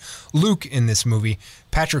character, Luke, in this movie.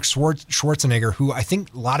 Patrick Schwarzenegger, who I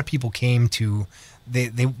think a lot of people came to,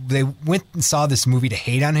 they went and saw this movie to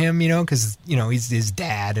hate on him, because he's his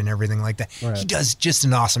dad and everything like that. Right. He does just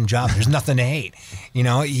an awesome job. There's nothing to hate.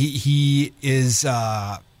 He is.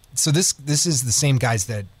 So this is the same guys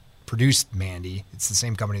that produced Mandy. It's the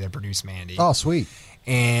same company that produced Mandy. Oh, sweet.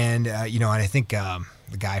 And and I think the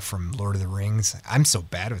guy from Lord of the Rings. I'm so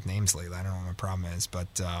bad with names lately. I don't know what my problem is, but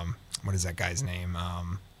what is that guy's name?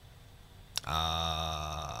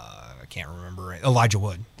 I can't remember. Elijah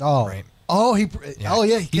Wood. Oh, right. Oh,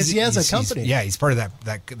 because he has a company. He's part of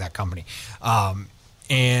that company.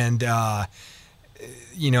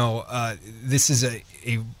 This is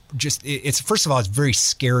it's first of all, it's a very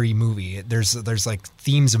scary movie. There's like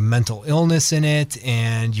themes of mental illness in it,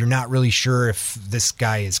 and you're not really sure if this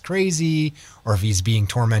guy is crazy or if he's being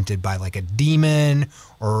tormented by like a demon,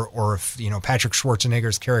 or if Patrick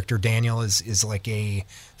Schwarzenegger's character Daniel is like a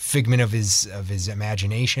figment of his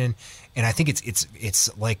imagination. And I think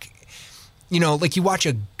it's like, like you watch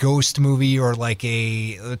a ghost movie or like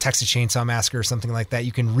a Texas Chainsaw Massacre or something like that,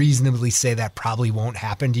 you can reasonably say that probably won't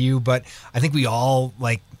happen to you. But I think we all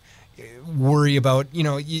like worry about,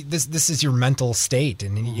 this is your mental state,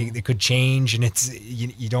 and it could change, and it's,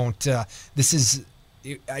 you don't, I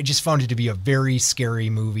just found it to be a very scary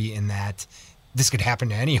movie in that this could happen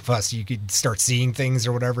to any of us. You could start seeing things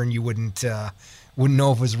or whatever, and you wouldn't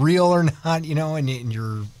know if it was real or not, and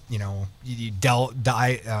you're, you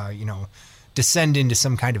descend into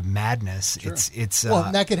some kind of madness. Sure. It's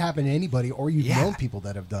and that could happen to anybody, or you've known people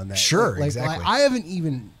that have done that. Sure, exactly.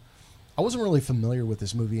 I wasn't really familiar with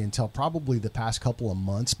this movie until probably the past couple of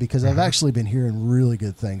months, because I've actually been hearing really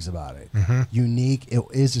good things about it. Unique. It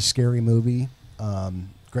is a scary movie.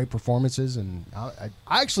 Great performances, and I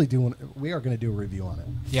actually we are going to do a review on it.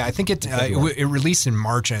 Yeah, I think it released in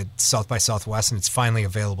March at South by Southwest, and it's finally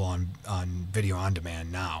available on video on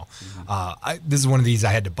demand now. This is one of these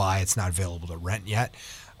I had to buy. It's not available to rent yet.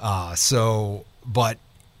 But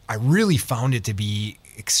I really found it to be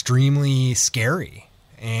extremely scary.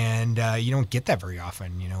 And you don't get that very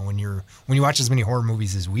often, when you watch as many horror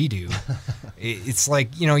movies as we do. It's like,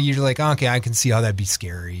 you're like, okay, I can see how that'd be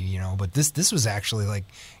scary, But this was actually like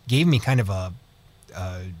gave me kind of a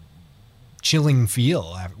chilling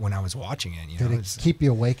feel when I was watching it. Did it keep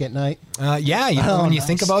you awake at night? Yeah, when you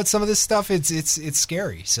think about some of this stuff, it's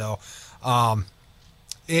scary. So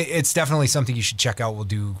it's definitely something you should check out. We'll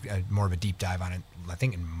do more of a deep dive on it. I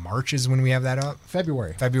think in March is when we have that up.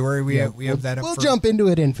 February we have that up. We'll jump into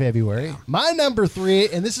it in February. Yeah. My number 3,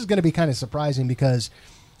 and this is going to be kind of surprising because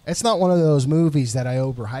it's not one of those movies that I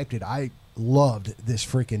overhyped it. I loved this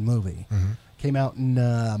freaking movie. Came out in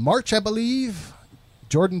March, I believe.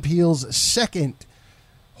 Jordan Peele's second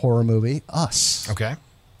horror movie, Us. Okay.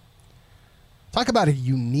 Talk about a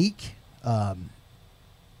unique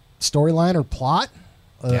storyline or plot.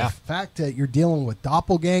 The fact that you're dealing with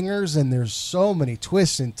doppelgangers, and there's so many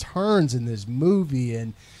twists and turns in this movie,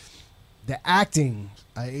 and the acting.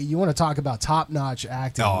 You want to talk about top-notch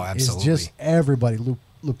acting? Oh, absolutely. Is just everybody. Lupita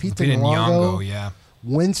Nyong'o,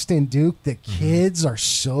 Winston Duke. The kids are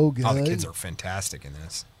so good. Oh, the kids are fantastic in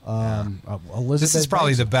this. Elizabeth This is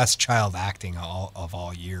probably Banks. the best child acting of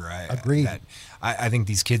all year. Agreed. I think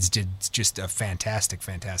these kids did just a fantastic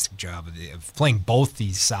job of playing both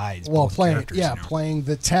these sides. Both characters, playing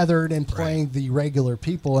the tethered and playing the regular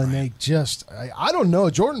people, and they just, I don't know,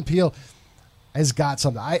 Jordan Peele has got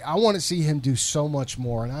something. I want to see him do so much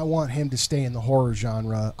more, and I want him to stay in the horror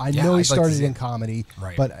genre. I know he started in comedy,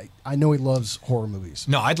 but I know he loves horror movies.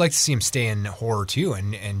 No, I'd like to see him stay in horror too,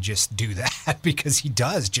 and just do that because he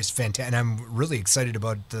does just fantastic. And I'm really excited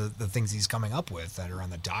about the things he's coming up with that are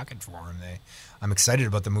on the docket for him. I'm excited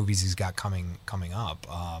about the movies he's got coming up.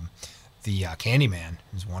 The Candyman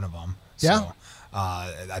is one of them. So,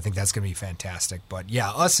 I think that's going to be fantastic. But yeah,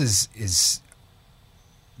 Us is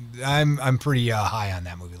I'm pretty high on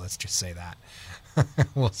that movie. Let's just say that.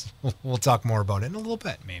 we'll talk more about it in a little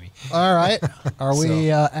bit, maybe. All right. Are we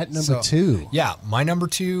at number 2? Yeah, my number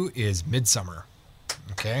 2 is Midsommar.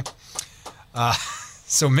 Okay.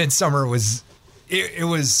 So Midsommar was it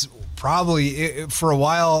was probably for a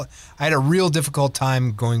while. I had a real difficult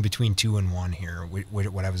time going between 2 and 1 here.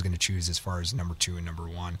 What I was going to choose as far as number 2 and number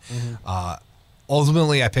 1.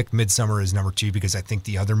 Ultimately, I picked Midsommar as number 2 because I think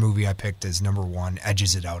the other movie I picked as number 1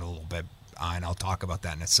 edges it out a little bit, and I'll talk about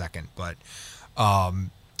that in a second. But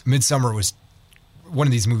Midsommar was one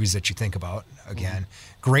of these movies that you think about again.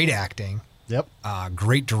 Great acting,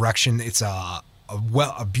 great direction. It's a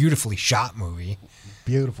beautifully shot movie.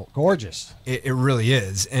 Beautiful, gorgeous. It really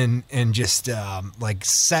is, and just like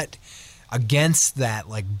set against that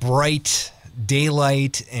like bright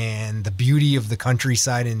daylight and the beauty of the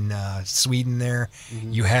countryside in Sweden. There,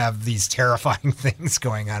 you have these terrifying things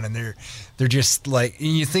going on, and they're just like,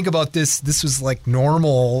 and you think about this. This was like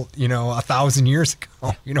normal, 1,000 years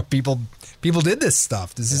ago. People did this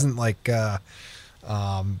stuff. This isn't like.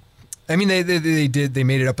 I mean, they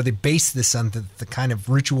made it up, but they based this on the kind of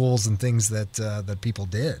rituals and things that people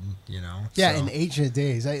did, Yeah, in ancient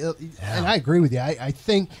days. And I agree with you. I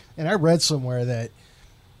think, and I read somewhere that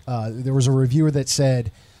there was a reviewer that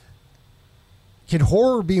said, can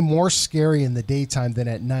horror be more scary in the daytime than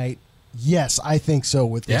at night? Yes, I think so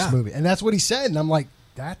with this movie. And that's what he said. And I'm like,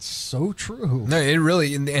 that's so true. No, it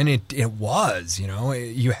really, and it was,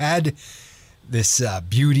 you had this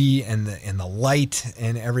beauty and the light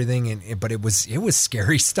and everything, but it was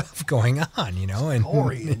scary stuff going on, and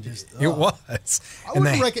gory and just it was. And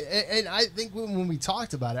I think when we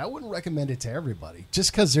talked about it, I wouldn't recommend it to everybody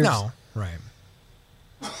just because there's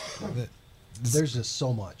there's just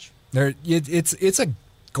so much. It's a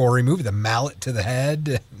gory movie. The mallet to the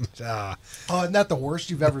head. And not the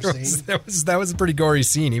worst you've ever seen. That was a pretty gory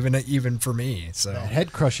scene, even for me. So that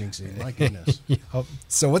head crushing scene. My goodness. Yep.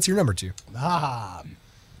 So what's your number 2?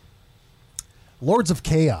 Lords of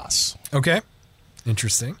Chaos. Okay.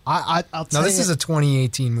 Interesting. I'll tell now, this you, is a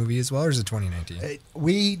 2018 movie as well, or is it 2019?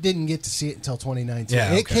 We didn't get to see it until 2019.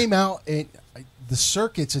 Yeah, It came out in the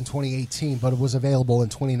circuits in 2018, but it was available in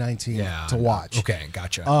 2019 to watch. Okay,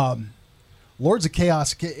 gotcha. Lords of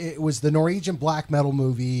Chaos, it was the Norwegian black metal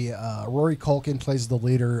movie. Rory Culkin plays the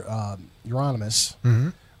leader, Euronymous.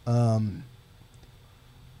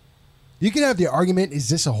 You can have the argument, is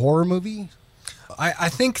this a horror movie? I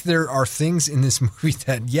think there are things in this movie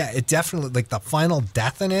that, it definitely, like the final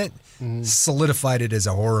death in it, solidified it as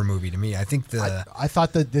a horror movie to me. I think I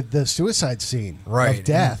thought the suicide scene of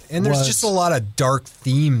death. And there's just a lot of dark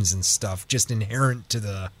themes and stuff just inherent to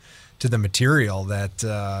the material that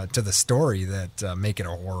to the story that make it a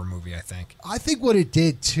horror movie, I think. I think what it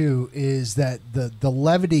did too is that the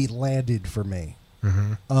levity landed for me.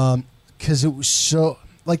 Because it was so,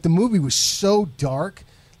 like, the movie was so dark,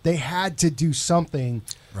 they had to do something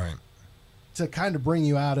to kind of bring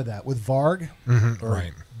you out of that with Varg or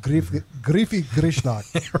Griffey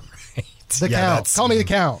Grishnak. The Count. Call me the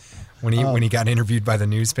Count. When he got interviewed by the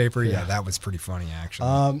newspaper, that was pretty funny, actually.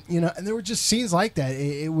 And there were just scenes like that.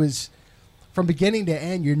 It was from beginning to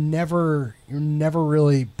end. You're never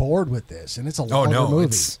really bored with this, and it's a longer movie.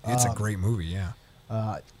 It's a great movie. Yeah.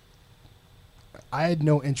 I had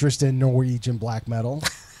no interest in Norwegian black metal,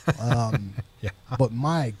 but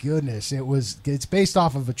my goodness, it's based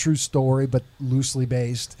off of a true story, but loosely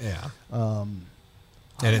based. Yeah.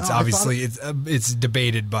 And it's obviously it's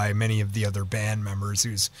debated by many of the other band members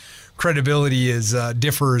whose credibility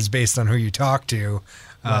differs based on who you talk to,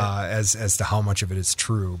 as to how much of it is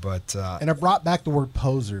true. But and I brought back the word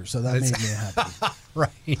poser, so that made me happy.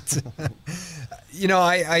 Right.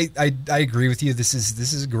 I agree with you. This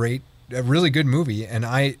is a great a really good movie, and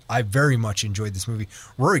I very much enjoyed this movie.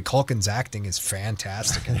 Rory Culkin's acting is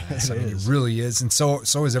fantastic in this. I mean, it really is, and so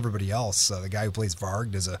is everybody else. The guy who plays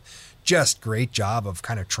Varg does a just great job of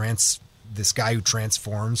kind of this guy who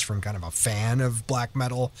transforms from kind of a fan of black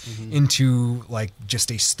metal into like just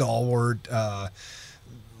a stalwart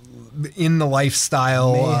in the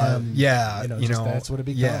lifestyle. That's what it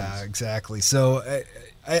becomes. Yeah, exactly. So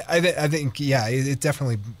I think it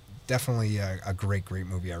definitely a great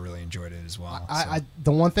movie. I really enjoyed it as well.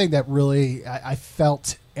 The one thing that really I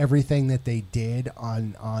felt everything that they did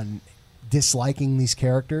on disliking these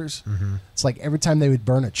characters. It's like every time they would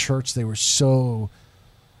burn a church, they were so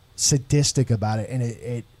sadistic about it, and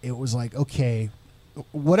it was like, okay,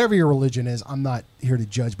 whatever your religion is, I'm not here to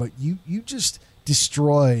judge, but you just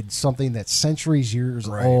destroyed something that's centuries years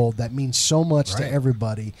old that means so much to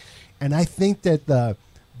everybody. And I think that the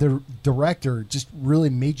director just really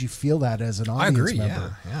made you feel that as an audience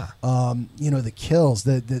member. The kills,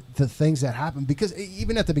 the things that happen, because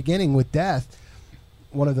even at the beginning with Death,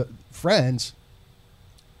 one of the friends,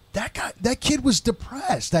 that kid was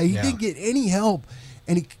depressed. He didn't get any help,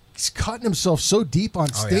 and he's cutting himself so deep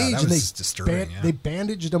on stage, that was disturbing. They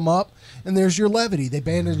bandaged him up, and there's your levity. They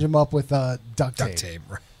bandaged him up with duct tape.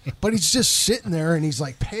 Right. But he's just sitting there, and he's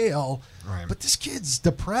like pale. Right. But this kid's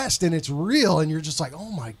depressed, and it's real, and you're just like,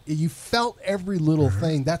 oh my! You felt every little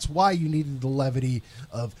thing. That's why you needed the levity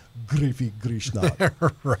of Griffey Grishnath.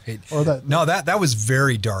 Right. Or that was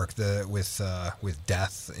very dark. With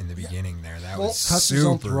Death in the beginning there. That was cuts his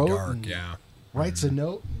own super throat dark. and Yeah. Writes a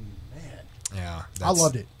note. And, man. Yeah. I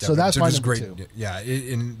loved it. So that's my number great. 2. Yeah.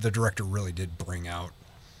 And the director really did bring out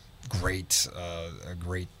great,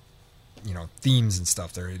 themes and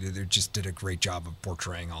stuff there. They just did a great job of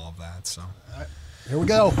portraying all of that. So here we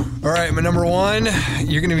go. All right, my number 1.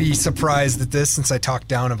 You're going to be surprised at this, since I talked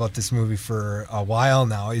down about this movie for a while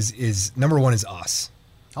now. Is number 1 is Us.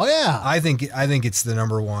 Oh yeah, I think it's the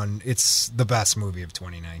number 1. It's the best movie of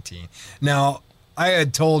 2019. Now, I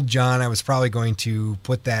had told John I was probably going to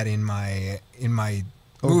put that in my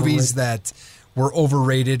movies that were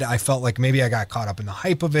overrated. I felt like maybe I got caught up in the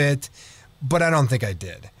hype of it, but I don't think I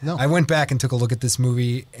did. No. I went back and took a look at this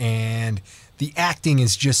movie, and the acting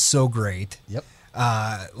is just so great. Yep.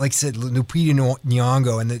 Like I said, Lupita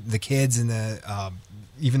Nyong'o and the kids and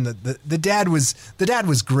even the dad was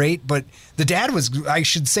great, but the dad was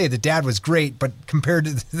great, but compared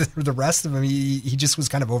to the rest of him, he just was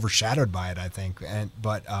kind of overshadowed by it, I think.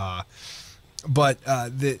 But I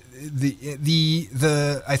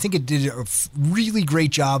think it did a really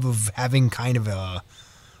great job of having kind of a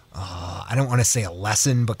I don't want to say a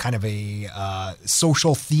lesson, but kind of a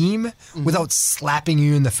social theme without slapping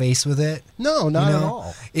you in the face with it. No, not at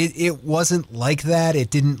all. It wasn't like that. It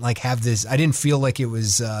didn't like have this. I didn't feel like it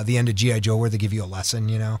was the end of G.I. Joe where they give you a lesson,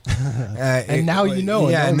 And now you know.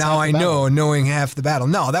 Yeah, now I know, knowing half the battle.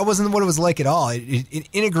 No, that wasn't what it was like at all. It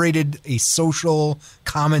integrated a social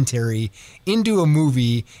commentary into a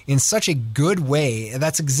movie in such a good way.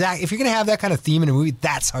 That's exact. If you're going to have that kind of theme in a movie,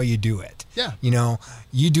 that's how you do it. Yeah.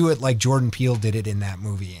 You do it like Jordan Peele did it in that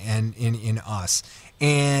movie and in Us.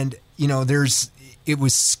 And, it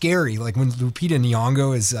was scary. Like when Lupita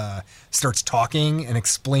Nyong'o starts talking and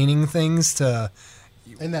explaining things to...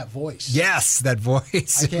 In that voice. Yes, that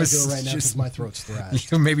voice. I can't do it right now because my throat's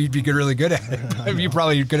thrashed. Maybe you'd be really good at it. You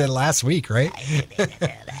probably good at it last week, right?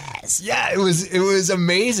 Yeah, it was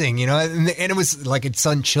amazing, and it was like it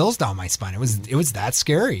sent chills down my spine. It was that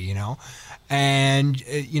scary, And,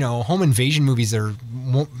 home invasion movies are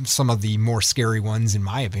some of the more scary ones, in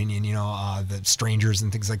my opinion, the Strangers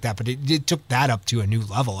and things like that. But it took that up to a new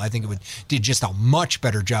level. I think did just a much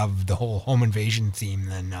better job of the whole home invasion theme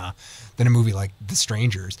than a movie like The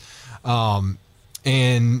Strangers. And,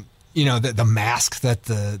 the mask that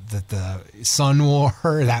the son wore,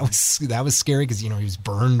 that was scary because, he was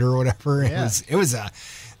burned or whatever. Yeah. It was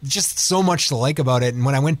just so much to like about it. And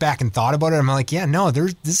when I went back and thought about it, I'm like, yeah, no,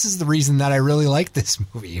 this is the reason that I really like this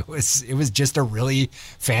movie. It was just a really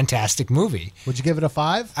fantastic movie. Would you give it a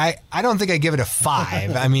 5? I don't think I give it a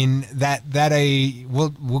 5. I mean,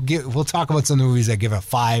 we'll talk about some movies that give a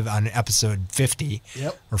 5 on episode 50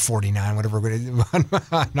 or 49, whatever we're going to do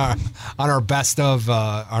on our best of,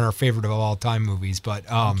 on our favorite of all time movies.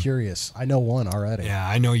 But, I'm curious. I know one already. Yeah,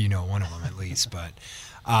 I know one of them at least, but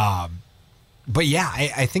yeah,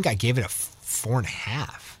 I think I gave it a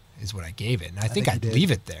 4.5 is what I gave it. And I think I'd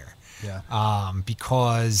leave it there. Yeah.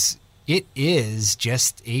 Because it is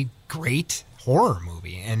just a great horror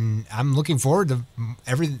movie. And I'm looking forward to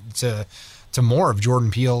more of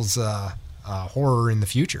Jordan Peele's horror in the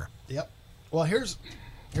future. Yep. Well, here's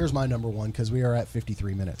my number 1 because we are at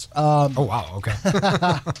 53 minutes. Oh, wow. Okay.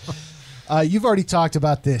 You've already talked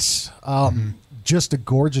about this. Just a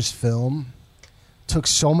gorgeous film. Took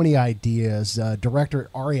so many ideas. Director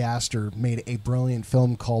Ari Aster made a brilliant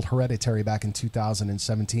film called Hereditary back in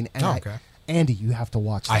 2017. And okay. Andy, you have to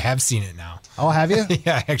watch that. I have seen it now. Oh, have you?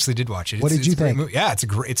 Yeah, I actually did watch it. What did you think? Yeah,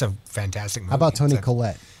 it's a fantastic movie. How about Toni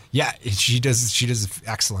Collette? Yeah, she does an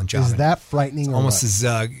excellent job. Is that frightening? Or almost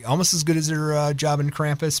as good as her job in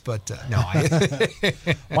Krampus? But no.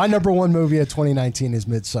 My number one movie of 2019 is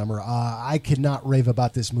Midsommar. I could not rave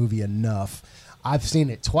about this movie enough. I've seen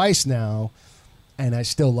it twice now, and I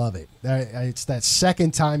still love it. It's that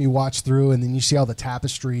second time you watch through, and then you see all the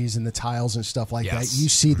tapestries and the tiles and stuff like that. You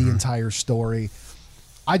see the entire story.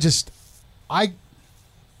 I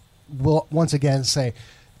will once again say,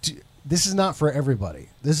 this is not for everybody.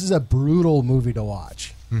 This is a brutal movie to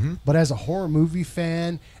watch. But as a horror movie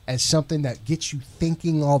fan, as something that gets you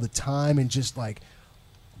thinking all the time and just like,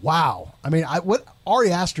 wow. I mean, what Ari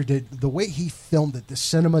Aster did, the way he filmed it, the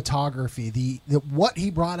cinematography, the what he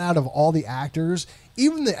brought out of all the actors,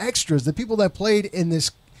 even the extras, the people that played in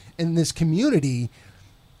this community,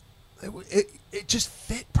 it just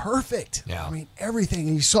fit perfect. Yeah. I mean, everything.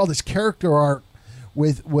 And you saw this character arc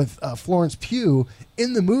with Florence Pugh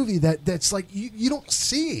in the movie that's like you don't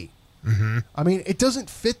see. I mean, it doesn't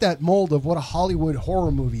fit that mold of what a Hollywood horror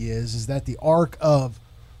movie is that the arc of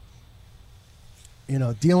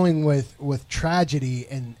dealing with tragedy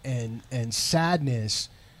and sadness,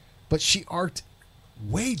 but she arced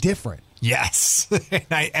way different. Yes. and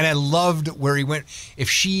I loved where he went. If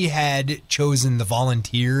she had chosen the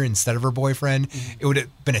volunteer instead of her boyfriend, it would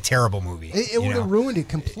have been a terrible movie. It would have ruined it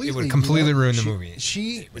completely. It would have completely ruined the movie.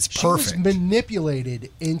 It was perfect. She was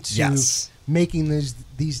manipulated into making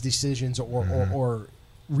these decisions or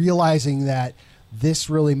realizing that this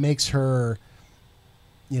really makes her,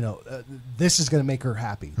 this is going to make her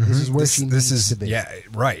happy. This is where she needs to be. Yeah,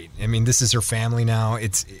 right. I mean, this is her family now.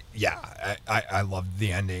 I loved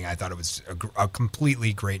the ending. I thought it was a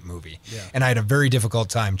completely great movie. Yeah. And I had a very difficult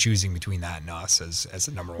time choosing between that and Us as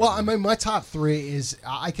the number one. Well, I mean, my top three is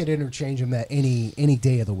I could interchange them at any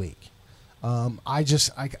day of the week. I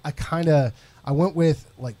went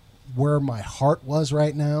with like where my heart was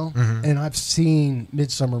right now, and I've seen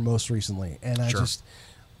Midsommar most recently, and I just.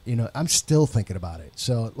 I'm still thinking about it.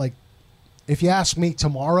 So, like, if you ask me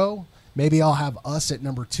tomorrow, maybe I'll have Us at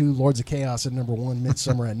number 2, Lords of Chaos at number 1,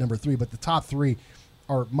 Midsommar at number 3. But the top 3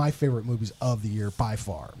 are my favorite movies of the year by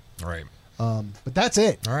far. All right. But that's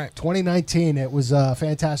it. All right. 2019, it was a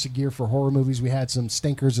fantastic year for horror movies. We had some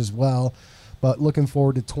stinkers as well. But looking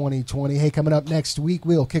forward to 2020. Hey, coming up next week,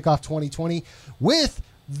 we'll kick off 2020 with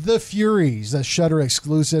The Furies, a Shudder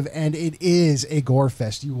exclusive, and it is a gore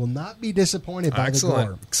fest. You will not be disappointed by the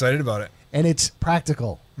gore. Excited about it. And it's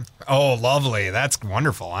practical. Oh, lovely. That's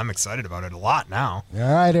wonderful. I'm excited about it a lot now.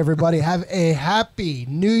 All right, everybody. Have a happy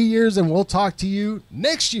New Year's, and we'll talk to you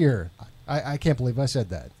next year. I can't believe I said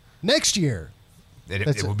that. Next year.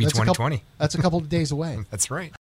 It will be 2020. That's a couple of days away. That's right.